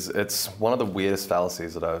this is it's one of the weirdest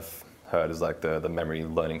fallacies that I've heard is the memory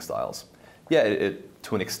learning styles. Yeah, it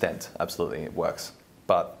to an extent, absolutely, it works.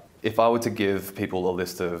 But if I were to give people a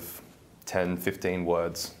list of 10, 15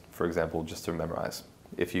 words, for example, just to memorize,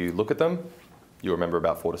 if you look at them, you'll remember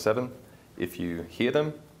about 4 to 7. If you hear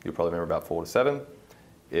them, you'll probably remember about 4 to 7.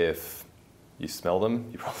 If you smell them,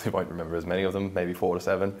 you probably won't remember as many of them, maybe 4 to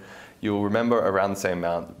 7. You'll remember around the same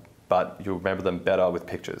amount, but you'll remember them better with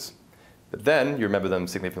pictures. But then you remember them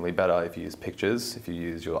significantly better if you use pictures, if you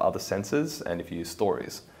use your other senses, and if you use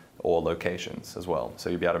stories or locations as well. So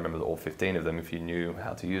you'll be able to remember all 15 of them if you knew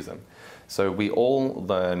how to use them. So we all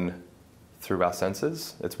learn through our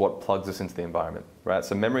senses. It's what plugs us into the environment, right?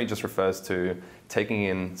 So memory just refers to taking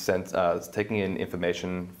in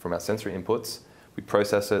information from our sensory inputs, we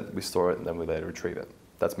process it, we store it, and then we later retrieve it.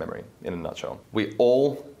 That's memory in a nutshell. We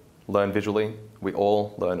all learn visually, we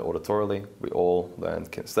all learn auditorily, we all learn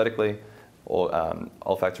kinesthetically, or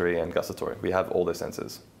olfactory and gustatory. We have all those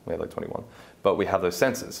senses. We have like 21. But we have those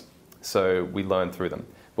senses, so we learn through them.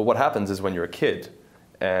 But what happens is when you're a kid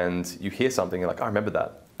and you hear something, you're like, I remember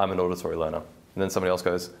that. I'm an auditory learner. And then somebody else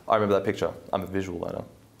goes, I remember that picture. I'm a visual learner.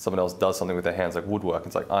 Someone else does something with their hands like woodwork.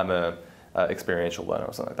 It's like, I'm a experiential learner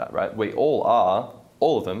or something like that, right? We all are,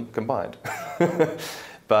 all of them combined.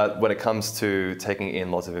 But when it comes to taking in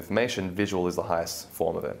lots of information, visual is the highest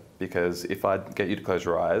form of it. Because if I get you to close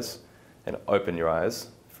your eyes and open your eyes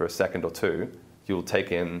for a second or two, you'll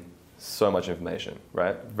take in so much information,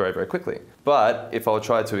 right? Very, very quickly. But if I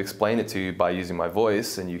try to explain it to you by using my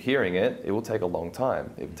voice and you hearing it, it will take a long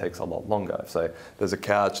time. It takes a lot longer. So there's a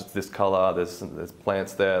couch, it's this color, there's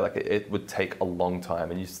plants there, like it would take a long time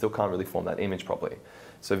and you still can't really form that image properly.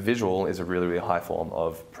 So visual is a really, really high form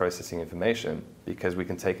of processing information because we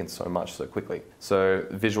can take in so much so quickly. So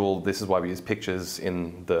visual, this is why we use pictures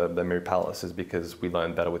in the memory palace, is because we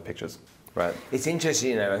learn better with pictures. Right. It's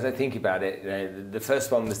interesting, as I think about it, the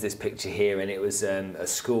first one was this picture here, and it was a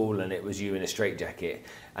school, and it was you in a straitjacket.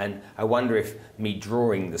 And I wonder if me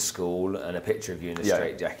drawing the school and a picture of you in a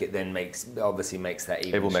straitjacket then obviously makes that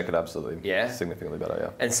even. It will make it absolutely significantly better,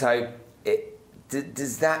 yeah. And so,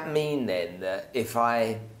 does that mean then that if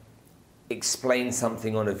I explain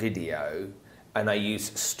something on a video and I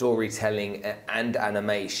use storytelling and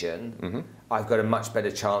animation, I've got a much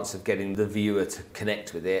better chance of getting the viewer to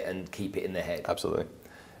connect with it and keep it in their head? Absolutely.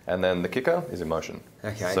 And then the kicker is emotion.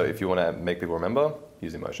 Okay. So if you want to make people remember,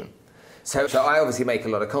 use emotion. So I obviously make a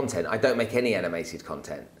lot of content. I don't make any animated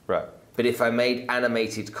content. Right. But if I made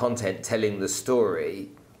animated content telling the story,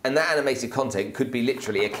 and that animated content could be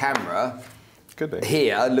literally a camera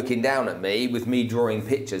here looking down at me with me drawing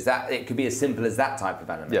pictures. It could be as simple as that type of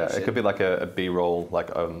animation. Yeah, it could be like a B-roll,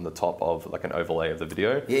 like on the top of like an overlay of the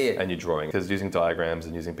video, and you're drawing. Because using diagrams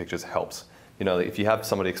and using pictures helps. You know, if you have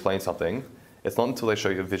somebody explain something, it's not until they show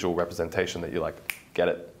you a visual representation that you're like, get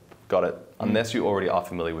it, got it, unless you already are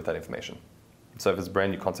familiar with that information. So if it's a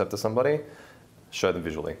brand new concept to somebody, show them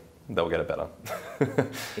visually. They'll get it better.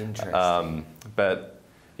 Interesting. But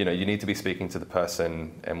you need to be speaking to the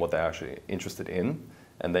person and what they're actually interested in,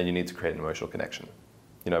 and then you need to create an emotional connection.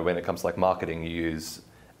 When it comes to like marketing, you use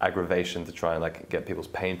aggravation to try and like get people's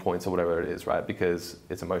pain points or whatever it is, right? Because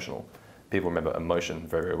it's emotional. People remember emotion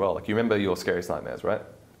very, very well. Like you remember your scariest nightmares, right?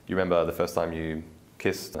 You remember the first time you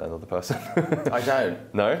kissed another person? I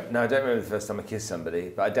don't. No? No, I don't remember the first time I kissed somebody,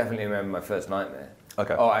 but I definitely remember my first nightmare.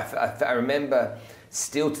 Okay. Oh, I remember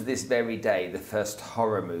still to this very day the first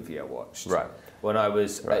horror movie I watched. Right. When I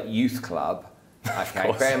was at youth club.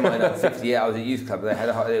 Okay, bear in mind I'm 50, I was at youth club.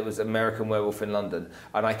 It was American Werewolf in London,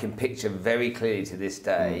 and I can picture very clearly to this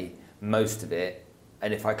day most of it.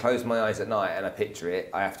 And if I close my eyes at night and I picture it,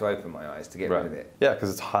 I have to open my eyes to get rid of it. Yeah, because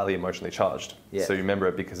it's highly emotionally charged. Yeah. So you remember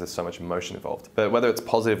it because there's so much emotion involved. But whether it's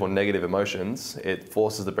positive or negative emotions, it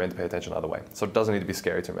forces the brain to pay attention either way. So it doesn't need to be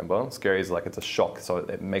scary to remember. Scary is like it's a shock, so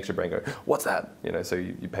it makes your brain go, what's that? So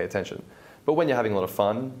you pay attention. But when you're having a lot of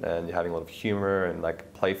fun and you're having a lot of humor and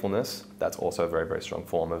like playfulness, that's also a very, very strong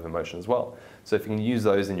form of emotion as well. So if you can use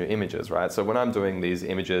those in your images, right? So when I'm doing these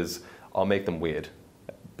images, I'll make them weird.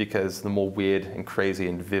 Because the more weird and crazy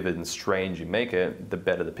and vivid and strange you make it, the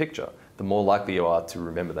better the picture. The more likely you are to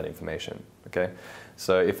remember that information, okay?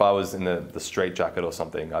 So if I was in the straitjacket or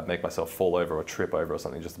something, I'd make myself fall over or trip over or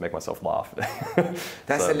something just to make myself laugh.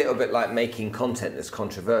 That's a little bit like making content that's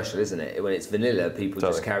controversial, isn't it? When it's vanilla, people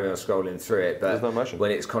just carry on scrolling through it. But there's no emotion. When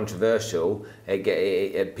it's controversial,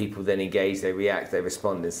 people then engage, they react, they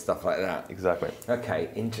respond and stuff like that. Exactly. Okay,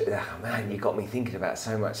 oh man, you got me thinking about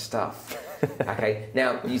so much stuff. Okay,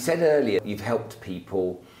 now you said earlier you've helped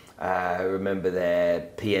people remember their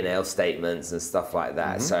P&L statements and stuff like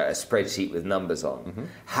that, so a spreadsheet with numbers on.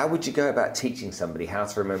 How would you go about teaching somebody how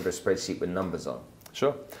to remember a spreadsheet with numbers on?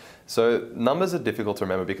 Sure. So numbers are difficult to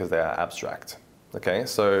remember because they are abstract. Okay,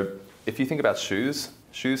 so if you think about shoes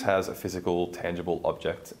has a physical, tangible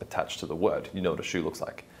object attached to the word. You know what a shoe looks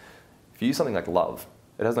like. If you use something like love,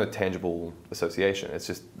 it has no tangible association. It's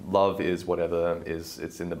just love is whatever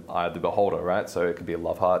it's in the eye of the beholder, right? So it could be a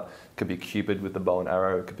love heart, it could be Cupid with the bow and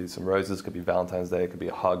arrow, it could be some roses, it could be Valentine's Day, it could be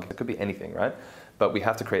a hug, it could be anything, right? But we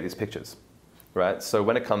have to create these pictures. right? So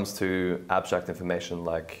when it comes to abstract information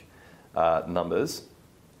like numbers,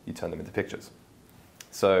 you turn them into pictures.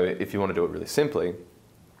 So if you want to do it really simply,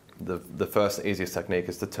 the first easiest technique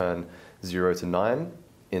is to turn 0 to 9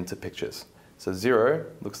 into pictures. So 0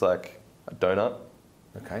 looks like a donut,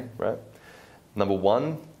 Okay. right? Number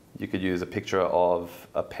 1, you could use a picture of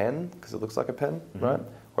a pen, because it looks like a pen, right?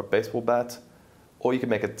 Or a baseball bat. Or you could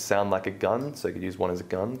make it sound like a gun, so you could use 1 as a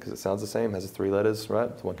gun, because it sounds the same, has 3 letters,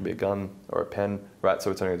 right? So 1 could be a gun or a pen, right?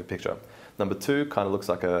 So we're turning it into a picture. Number 2 kind of looks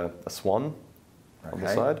like a swan on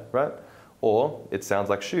the side, right? Or it sounds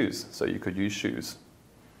like shoes, so you could use shoes.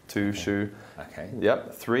 2, shoe. Okay.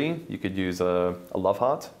 Yep. 3, you could use a love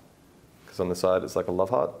heart, because on the side it's like a love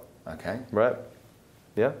heart, Okay. right?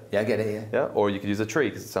 Yeah? Yeah, I get it, yeah. Yeah. Or you could use a tree,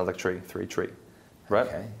 because it sounds like tree. 3, tree, right?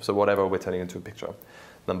 Okay. So whatever, we're turning into a picture.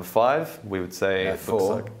 Number 5, we would say it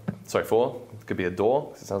 4. looks like, 4. It could be a door,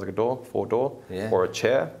 because it sounds like a door. 4 door. Yeah. Or a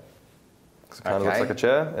chair, because it kind of looks Okay. like a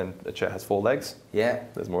chair, and a chair has 4 legs. Yeah.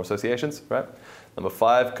 There's more associations, right? Number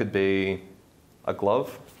 5 could be a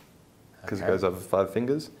glove, because it Okay. goes over 5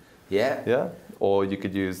 fingers. Yeah. Yeah. Or you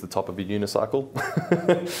could use the top of a unicycle,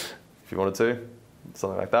 if you wanted to,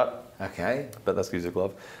 something like that. Okay. But let's use a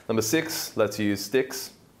glove. Number 6, let's use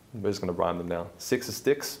sticks. We're just going to rhyme them now. 6 is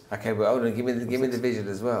sticks. Okay, well, hold on, give me the visual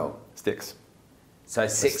as well. Sticks. So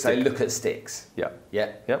 6, I look at sticks. Yeah.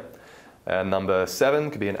 Yeah. Yep. And number 7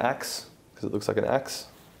 could be an axe, because it looks like an axe,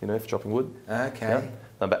 for chopping wood. Okay. Yeah.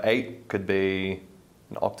 Number 8 could be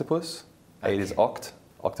an octopus. 8 is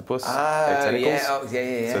octopus. 8 tentacles. Yeah.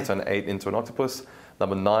 Yeah. So turn 8 into an octopus.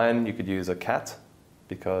 Number 9, you could use a cat,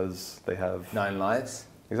 because they have 9 lives.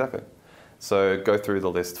 Exactly. So go through the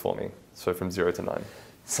list for me. So from 0 to 9.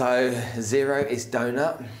 So 0 is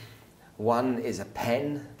donut. 1 is a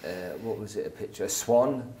pen. What was it? A picture? A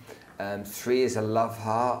swan. 3 is a love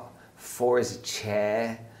heart. 4 is a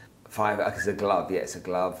chair. 5 is a glove. Yeah, it's a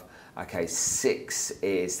glove. Okay. 6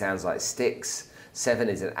 sounds like sticks. 7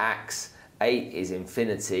 is an axe. 8 is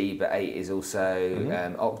infinity, but 8 is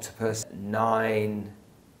also octopus. 9.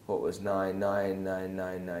 What was 9? 9.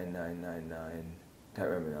 Don't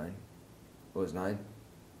remember 9. What was 9?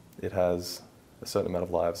 It has a certain amount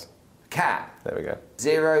of lives. Cat. There we go.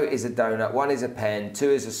 0 is a donut, 1 is a pen, 2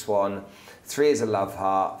 is a swan, 3 is a love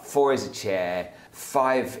heart, 4 is a chair,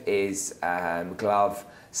 5 is glove,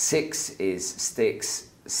 6 is sticks,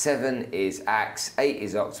 7 is axe, 8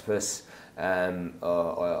 is octopus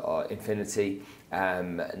or infinity,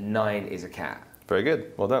 9 is a cat. Very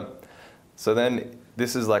good. Well done. So then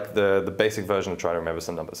this is like the basic version of trying to remember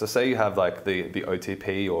some numbers. So say you have like the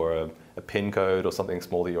OTP or a PIN code or something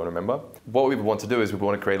small that you want to remember. What we want to do is we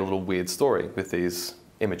want to create a little weird story with these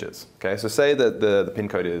images. Okay, so say that the PIN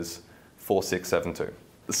code is 4672.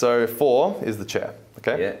 So 4 is the chair.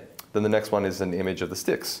 Okay. Yeah. Then the next one is an image of the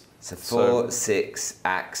sticks. So 4, 6,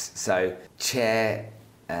 axe. So chair,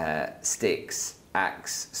 sticks,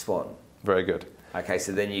 axe, swan. Very good. Okay,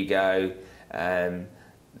 so then you go.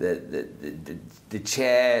 The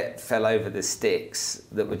chair fell over the sticks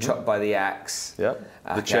that were chopped by the axe. Yeah.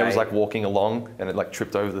 The chair was like walking along and it like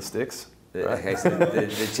tripped over the sticks. Right? Okay, so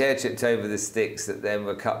the chair tripped over the sticks that then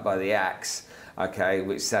were cut by the axe. Okay,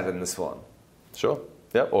 which saddened the swan. Sure.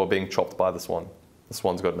 Yeah. Or being chopped by the swan. The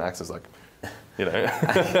swan's got an axe. It's like,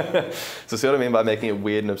 So see what I mean by making it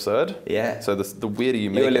weird and absurd? Yeah. So the weirder you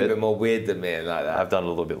make it. You're a little bit more weird than me, like that. I've done it a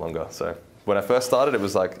little bit longer. So when I first started, it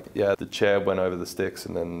was like, the chair went over the sticks,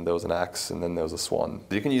 and then there was an axe, and then there was a swan.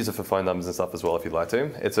 You can use it for phone numbers and stuff as well if you'd like to.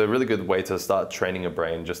 It's a really good way to start training your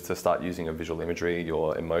brain, just to start using your visual imagery,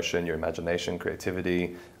 your emotion, your imagination,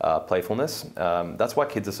 creativity, playfulness. That's why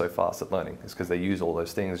kids are so fast at learning, is because they use all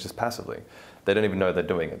those things just passively. They don't even know they're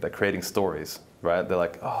doing it. They're creating stories, right? They're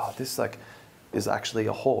like, oh, this is actually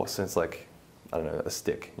a horse, and it's like, I don't know, a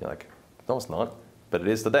stick. You're like, no, it's not. But it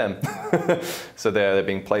is to them. So they're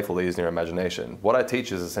being playful, they're using their imagination. What I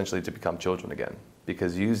teach is essentially to become children again,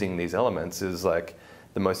 because using these elements is like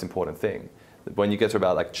the most important thing. When you get to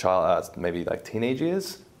about like maybe like teenage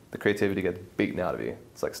years, the creativity gets beaten out of you.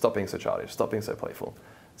 It's like, stop being so childish, stop being so playful.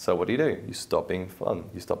 So what do? You stop being fun,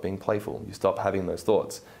 you stop being playful, you stop having those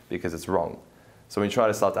thoughts because it's wrong. So when you try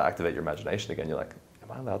to start to activate your imagination again, you're like,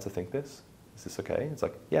 am I allowed to think this? Is this okay? It's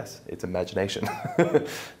like, yes, it's imagination.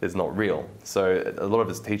 It's not real. So a lot of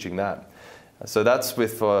it's teaching that. So that's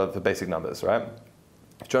with the basic numbers, right? If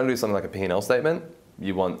you're trying to do something like a P&L statement,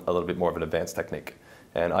 you want a little bit more of an advanced technique.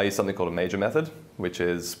 And I use something called a major method, which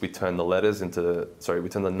is we turn the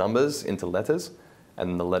numbers into letters,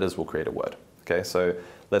 and the letters will create a word. Okay, so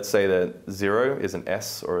let's say that 0 is an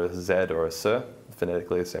S or a Z or a S,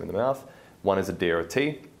 phonetically the same in the mouth. 1 is a D or a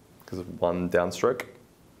T, because of one downstroke.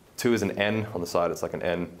 2 is an N on the side, it's like an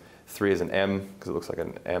N. 3 is an M, because it looks like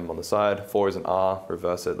an M on the side. 4 is an R,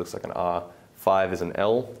 reverse it, looks like an R. 5 is an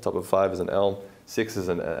L, top of 5 is an L. 6 is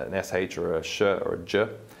an SH or a sh or a j.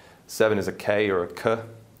 7 is a K or a k.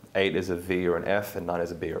 8 is a V or an F, and 9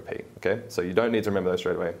 is a B or a P, okay? So you don't need to remember those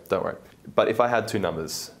straight away, don't worry. But if I had two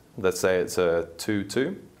numbers, let's say it's a 2,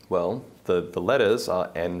 2, well, the letters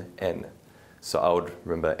are N, N. So I would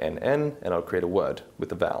remember N, N, and I would create a word with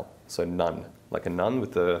the vowel. So nun, like a nun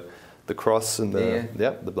with the cross and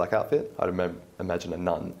the black outfit. I'd imagine a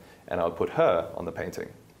nun, and I would put her on the painting,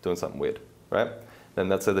 doing something weird, right? Then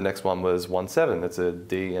let's say the next one was 1, 7. It's a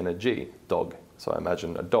D and a G, dog. So I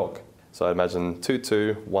imagine a dog. So I imagine 2,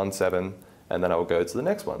 2, 1, 7, and then I will go to the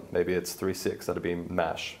next one. Maybe it's 3, 6. That'd be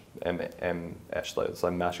mash, M-ash, so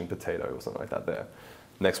I'm mashing potato or something like that there.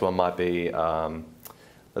 Next one might be,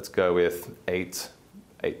 let's go with 8,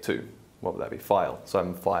 8, 2. What would that be? File. So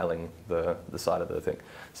I'm filing the side of the thing.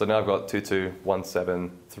 So now I've got 2, 2, 1,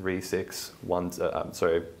 7, 3, 6,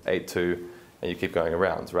 8, 2, and you keep going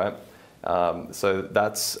around, right? So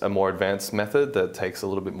that's a more advanced method that takes a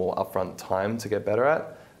little bit more upfront time to get better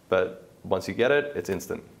at, but once you get it, it's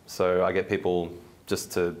instant. So I get people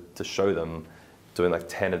just to show them doing like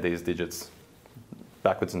 10 of these digits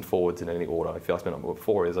backwards and forwards in any order. If you ask me what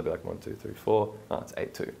 4 is, I'll be like 1, 2, 3, 4. Oh, it's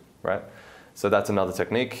 8, 2, right? So that's another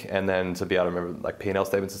technique. And then to be able to remember like P&L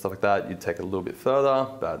statements and stuff like that, you'd take it a little bit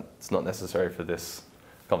further, but it's not necessary for this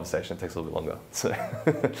conversation. It takes a little bit longer. So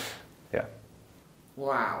yeah.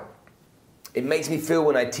 Wow. It makes me feel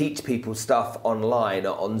when I teach people stuff online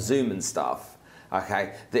or on Zoom and stuff,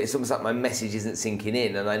 okay, that it's almost like my message isn't sinking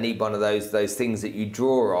in, and I need one of those things that you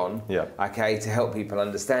draw on, okay, to help people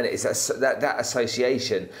understand it. It's that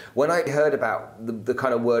association. When I heard about the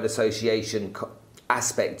kind of word association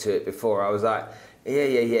aspect to it before, I was like,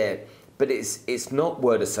 yeah. But it's not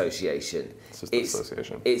word association. It's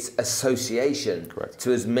association. It's association. Correct.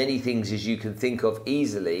 To as many things as you can think of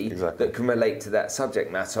easily that can relate to that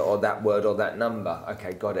subject matter or that word or that number.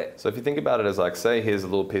 Okay, got it. So if you think about it as like, say here's a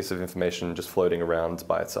little piece of information just floating around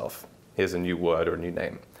by itself. Here's a new word or a new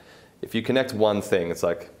name. If you connect one thing, it's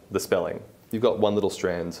like the spelling. You've got one little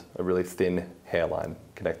strand, a really thin hairline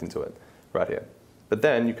connecting to it right here. But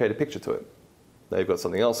then you create a picture to it. Now you've got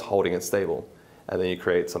something else holding it stable. And then you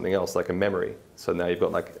create something else like a memory. So now you've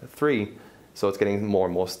got like 3. So it's getting more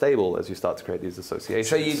and more stable as you start to create these associations.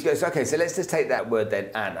 So you go, okay, so let's just take that word then,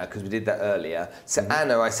 Anna, because we did that earlier. So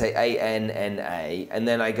Anna, I say A-N-N-A, and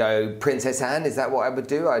then I go Princess Anne. Is that what I would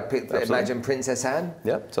do? I'd imagine Princess Anne?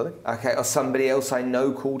 Yeah, totally. Okay, or somebody else I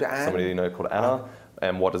know called Anne? Somebody you know called Anna.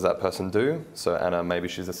 And what does that person do? So Anna, maybe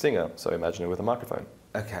she's a singer. So imagine her with a microphone.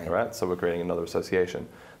 Okay. All right, so we're creating another association.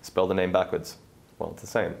 Spell the name backwards. Well, it's the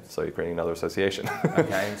same. So you're creating another association.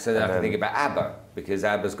 Okay, so then I can think about ABBA, because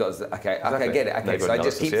ABBA's got, okay, get it. Okay, so I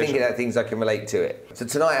just keep thinking about things I can relate to it. So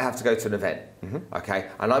tonight I have to go to an event, okay,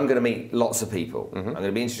 and I'm going to meet lots of people. I'm going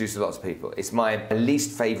to be introduced to lots of people. It's my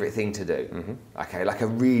least favourite thing to do, okay, like I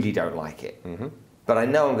really don't like it. But I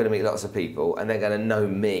know I'm going to meet lots of people, and they're going to know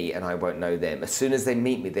me, and I won't know them. As soon as they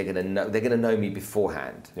meet me, they're going to know me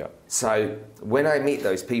beforehand. Yeah. So when I meet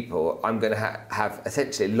those people, I'm going to have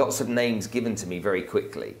essentially lots of names given to me very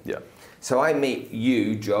quickly. Yeah. So I meet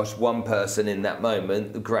you, Josh, one person in that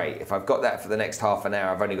moment. Great. If I've got that for the next half an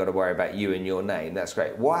hour, I've only got to worry about you and your name. That's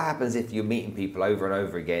great. What happens if you're meeting people over and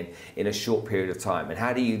over again in a short period of time? And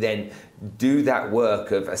how do you then do that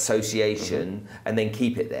work of association and then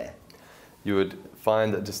keep it there? You would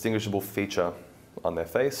find a distinguishable feature on their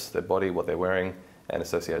face, their body, what they're wearing, and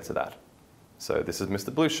associate it to that. So this is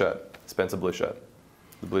Mr. Blue Shirt, Spencer Blue Shirt.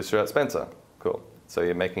 The blue shirt, Spencer. Cool. So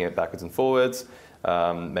you're making it backwards and forwards.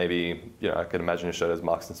 Maybe, I could imagine your shirt as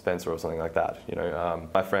Marks and Spencer or something like that.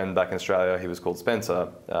 My friend back in Australia, he was called Spencer.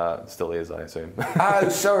 Still is, I assume. Oh,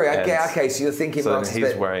 sorry. Okay. So you're thinking so Marks and he's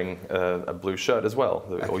Spencer. wearing a blue shirt as well,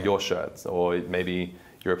 or your shirt, or maybe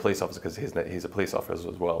you're a police officer because he's a police officer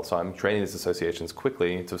as well. So I'm training these associations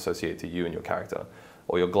quickly to associate to you and your character.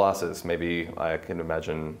 Or your glasses, maybe I can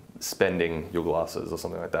imagine spending your glasses or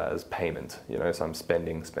something like that as payment. So I'm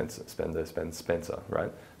spending, Spencer,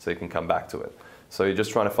 right? So you can come back to it. So you're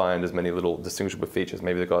just trying to find as many little distinguishable features.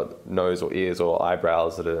 Maybe they've got nose or ears or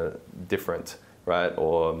eyebrows that are different, right?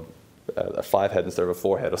 Or a 5 head instead of a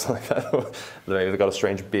 4 head or something like that. Maybe they've got a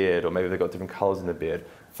strange beard, or maybe they've got different colors in the beard.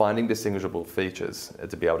 Finding distinguishable features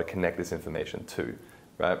to be able to connect this information to,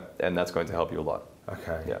 right? And that's going to help you a lot.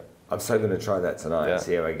 Okay. Yeah. I'm so going to try that tonight and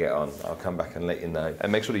see how I get on. I'll come back and let you know. And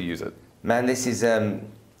make sure to use it. Man, this is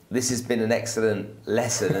This has been an excellent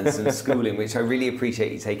lesson and some schooling, which I really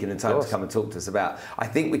appreciate you taking the time to come and talk to us about. I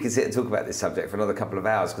think we could sit and talk about this subject for another couple of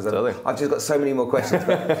hours because I've just got so many more questions.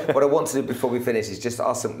 But what I want to do before we finish is just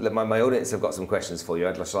ask some, my audience have got some questions for you.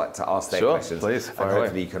 I'd just like to ask their questions. Please, and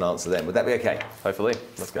hopefully you can answer them. Would that be okay? Hopefully.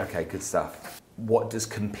 Let's go. Okay, good stuff. What does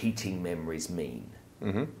competing memories mean?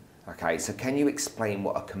 Okay, so can you explain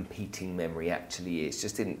what a competing memory actually is,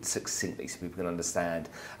 just succinctly so people can understand,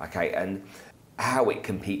 okay, and how it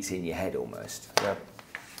competes in your head almost? Yeah.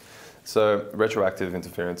 So retroactive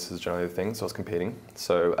interference is generally the thing, so it's competing.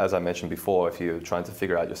 So as I mentioned before, if you're trying to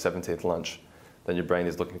figure out your 17th lunch, then your brain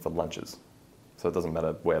is looking for lunches. So it doesn't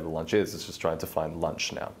matter where the lunch is, it's just trying to find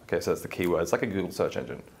lunch now. Okay, so that's the keyword. It's like a Google search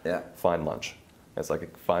engine. Yeah. Find lunch. It's like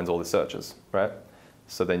it finds all the searches, right?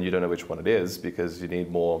 So then you don't know which one it is because you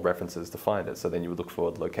need more references to find it. So then you would look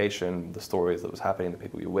for the location, the stories that was happening, the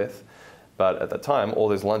people you're with. But at that time, all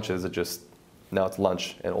those lunches are just, now it's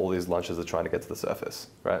lunch, and all these lunches are trying to get to the surface,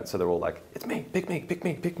 right? So they're all like, it's me, pick me, pick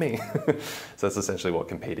me, pick me. So that's essentially what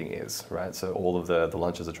competing is, right? So all of the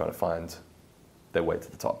lunches are trying to find their way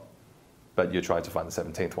to the top. But you're trying to find the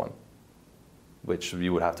 17th one, which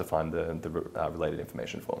you would have to find the related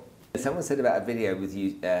information for. Someone said about a video with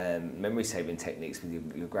you, memory saving techniques with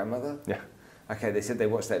your grandmother. Yeah. Okay, they said they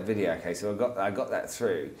watched that video. Okay, so I got that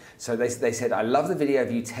through. So they said, I love the video of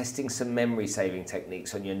you testing some memory saving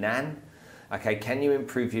techniques on your nan. Okay, can you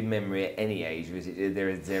improve your memory at any age, or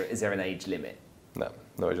is there an age limit? No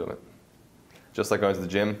age limit. Just like going to the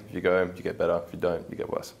gym, if you go, you get better. If you don't, you get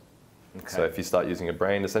worse. Okay. So if you start using your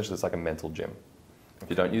brain, essentially it's like a mental gym. If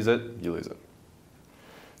you don't use it, you lose it.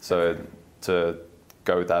 So to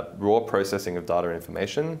go with that, raw processing of data and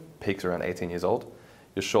information peaks around 18 years old.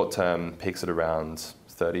 Your short term peaks at around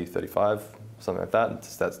 30, 35, something like that.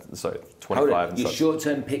 Sorry, 25. Hold it. Your short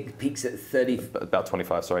term peaks at 30? About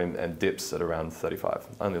 25, sorry, and dips at around 35,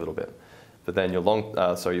 only a little bit. But then your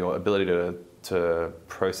ability to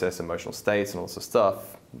process emotional states and all sorts of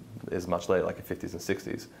stuff is much later, like your 50s and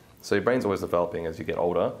 60s. So your brain's always developing as you get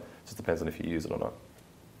older. It just depends on if you use it or not.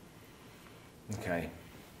 Okay.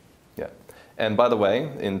 Yeah. And by the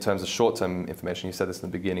way, in terms of short-term information, you said this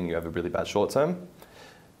in the beginning, you have a really bad short-term.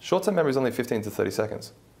 Short-term memory is only 15 to 30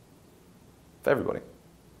 seconds for everybody.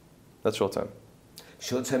 That's short-term.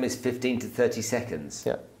 Short-term is 15 to 30 seconds?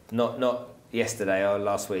 Yeah. Not yesterday or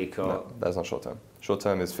last week? Or... No, that's not short-term.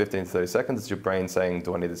 Short-term is 15 to 30 seconds. It's your brain saying,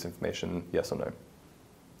 do I need this information, yes or no?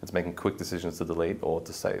 It's making quick decisions to delete or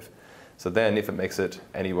to save. So then if it makes it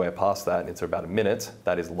anywhere past that into about a minute,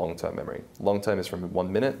 that is long-term memory. Long-term is from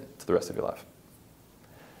 1 minute to the rest of your life.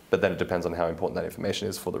 But then it depends on how important that information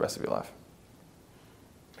is for the rest of your life.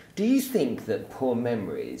 Do you think that poor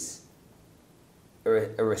memories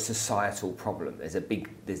are a societal problem? There's a big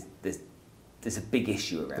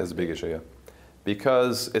issue around it. There's a big issue, yeah.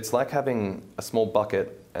 Because it's like having a small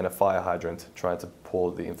bucket and a fire hydrant trying to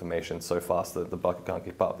pour the information so fast that the bucket can't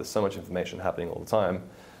keep up. There's so much information happening all the time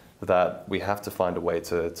that we have to find a way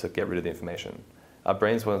to get rid of the information. Our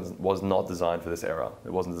brains was not designed for this era.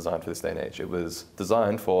 It wasn't designed for this day and age. It was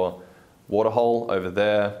designed for waterhole over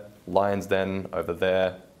there, lion's den over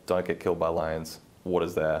there, don't get killed by lions,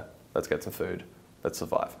 water's there, let's get some food, let's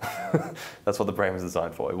survive. That's what the brain was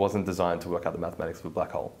designed for. It wasn't designed to work out the mathematics of a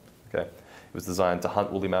black hole. Okay? It was designed to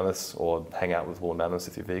hunt woolly mammoths or hang out with woolly mammoths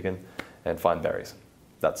if you're vegan and find berries.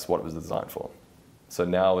 That's what it was designed for. So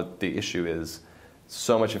now the issue is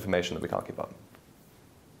so much information that we can't keep up.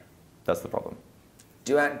 That's the problem.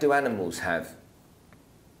 Do animals have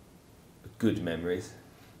good memories?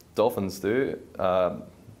 Dolphins do.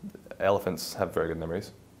 Elephants have very good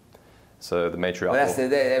memories. So the matriarchal... Well,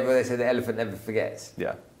 they say the elephant never forgets.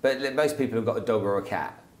 Yeah. But most people have got a dog or a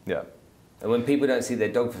cat. Yeah. And when people don't see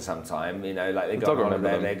their dog for some time, you know, like they go on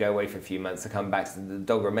holiday, they go away for a few months, they come back, so the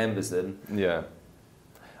dog remembers them. Yeah.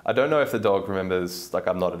 I don't know if the dog remembers, like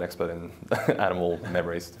I'm not an expert in animal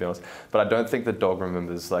memories, to be honest, but I don't think the dog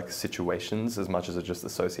remembers like situations as much as it just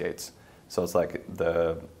associates. So it's like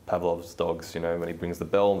the Pavlov's dogs, you know, when he rings the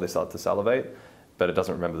bell, they start to salivate, but it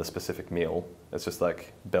doesn't remember the specific meal. It's just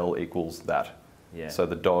like bell equals that. Yeah. So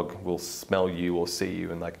the dog will smell you or see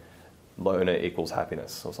you and like loner equals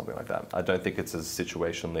happiness or something like that. I don't think it's as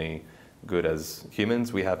situationally good as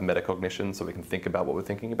humans. We have metacognition, so we can think about what we're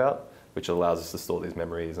thinking about, which allows us to store these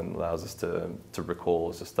memories and allows us to recall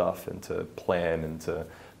lots of stuff and to plan and to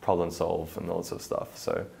problem solve and all that sort of stuff.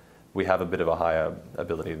 So we have a bit of a higher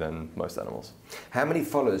ability than most animals. How many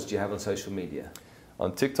followers do you have on social media?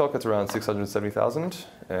 On TikTok, it's around 670,000,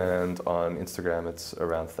 and on Instagram, it's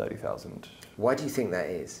around 30,000. Why do you think that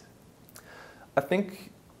is? I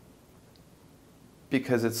think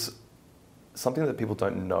because it's something that people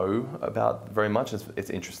don't know about very much. It's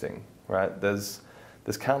interesting, right? There's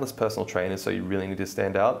countless personal trainers, so you really need to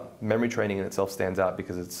stand out. Memory training in itself stands out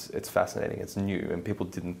because it's fascinating, it's new, and people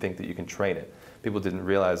didn't think that you can train it. People didn't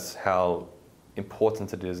realize how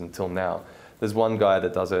important it is until now. There's one guy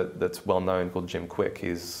that does it that's well known called Jim Quick.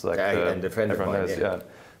 He's like and a friend everyone of mine, knows, yeah.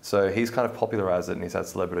 So he's kind of popularized it, and he's had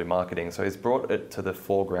celebrity marketing. So he's brought it to the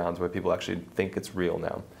foreground where people actually think it's real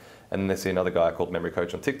now. And then they see another guy called Memory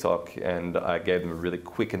Coach on TikTok, and I gave them a really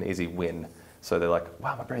quick and easy win. So they're like,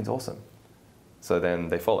 wow, my brain's awesome. So then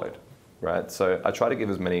they followed, right? So I try to give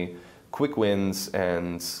as many quick wins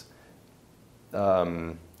and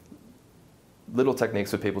little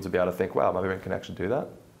techniques for people to be able to think, wow, my brain can actually do that.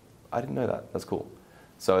 I didn't know that. That's cool.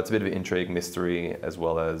 So it's a bit of intrigue, mystery, as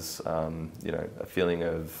well as a feeling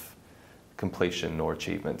of completion or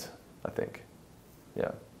achievement, I think.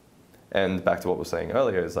 Yeah. And back to what we were saying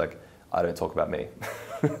earlier is like, I don't talk about me.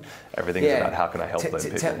 Everything is about how can I help those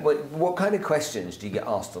people. What kind of questions do you get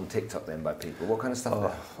asked on TikTok then by people? What kind of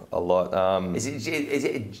stuff? A lot. Is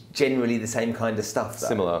it generally the same kind of stuff though?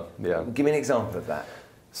 Similar, yeah. Give me an example of that.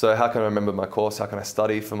 So how can I remember my course? How can I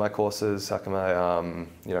study for my courses? How can I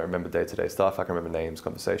remember day-to-day stuff? I can remember names,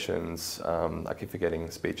 conversations. I keep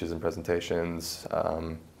forgetting speeches and presentations.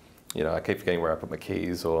 I keep forgetting where I put my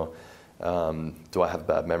keys, or do I have a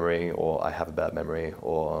bad memory, or I have a bad memory,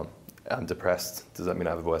 or I'm depressed. Does that mean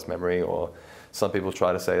I have a worse memory? Or some people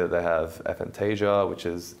try to say that they have aphantasia, which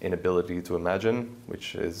is inability to imagine,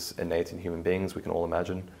 which is innate in human beings. We can all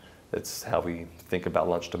imagine. It's how we think about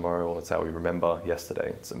lunch tomorrow, or it's how we remember yesterday.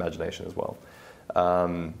 It's imagination as well.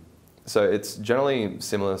 So it's generally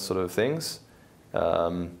similar sort of things,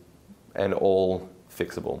 and all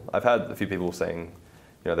fixable. I've had a few people saying,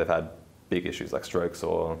 they've had big issues like strokes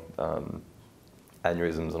or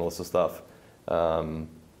aneurysms and all sorts of stuff.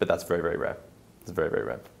 But that's very, very rare. It's very, very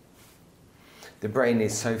rare. The brain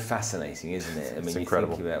is so fascinating, isn't it? It's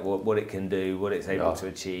incredible. You think about what it can do, what it's able to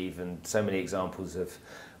achieve, and so many examples of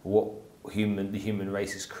what the human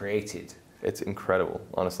race has created. It's incredible,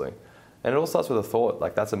 honestly. And it all starts with a thought,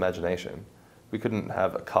 like that's imagination. We couldn't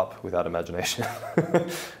have a cup without imagination.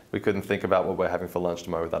 We couldn't think about what we're having for lunch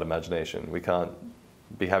tomorrow without imagination. We can't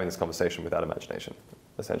be having this conversation without imagination,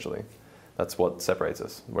 essentially. That's what separates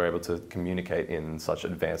us. We're able to communicate in such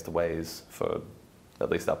advanced ways for at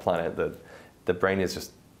least our planet that the brain is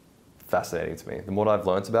just fascinating to me. The more I've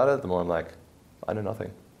learned about it, the more I'm like, I know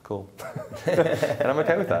nothing. Cool. And I'm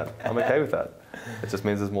okay with that. It just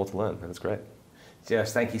means there's more to learn, and it's great.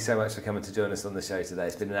 Josh, thank you so much for coming to join us on the show today.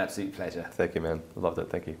 It's been an absolute pleasure. Thank you, man. I loved it.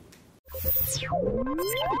 Thank you.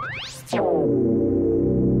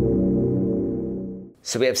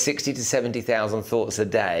 So we have 60 to 70,000 thoughts a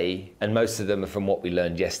day, and most of them are from what we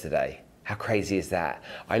learned yesterday. How crazy is that?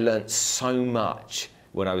 I learned so much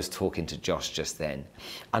when I was talking to Josh just then.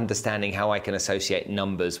 Understanding how I can associate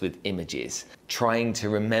numbers with images. Trying to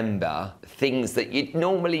remember things that you'd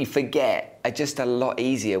normally forget are just a lot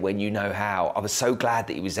easier when you know how. I was so glad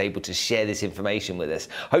that he was able to share this information with us.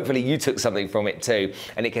 Hopefully you took something from it too,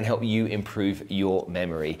 and it can help you improve your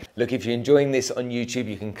memory. Look, if you're enjoying this on YouTube,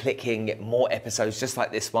 you can click here and get more episodes just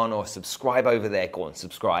like this one, or subscribe over there. Go on,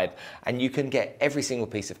 subscribe, and you can get every single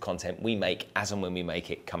piece of content we make as and when we make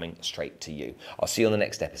it coming straight to you. I'll see you on the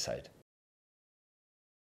next episode.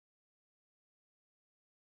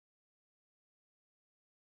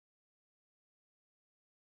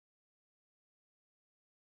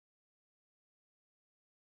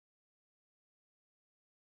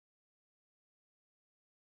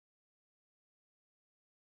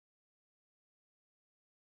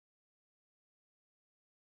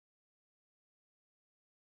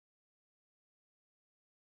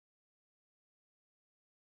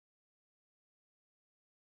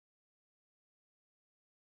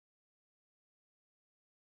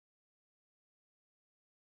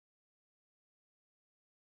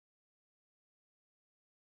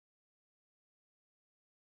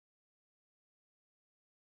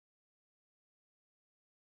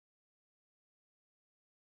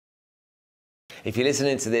 If you're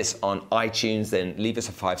listening to this on iTunes, then leave us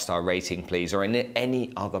a 5-star rating, please, or in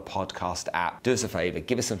any other podcast app. Do us a favor,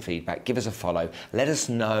 give us some feedback, give us a follow. Let us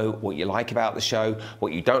know what you like about the show,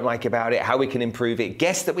 what you don't like about it, how we can improve it,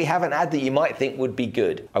 guests that we haven't had that you might think would be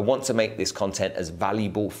good. I want to make this content as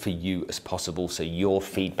valuable for you as possible, so your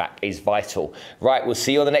feedback is vital. Right, we'll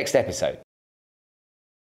see you on the next episode.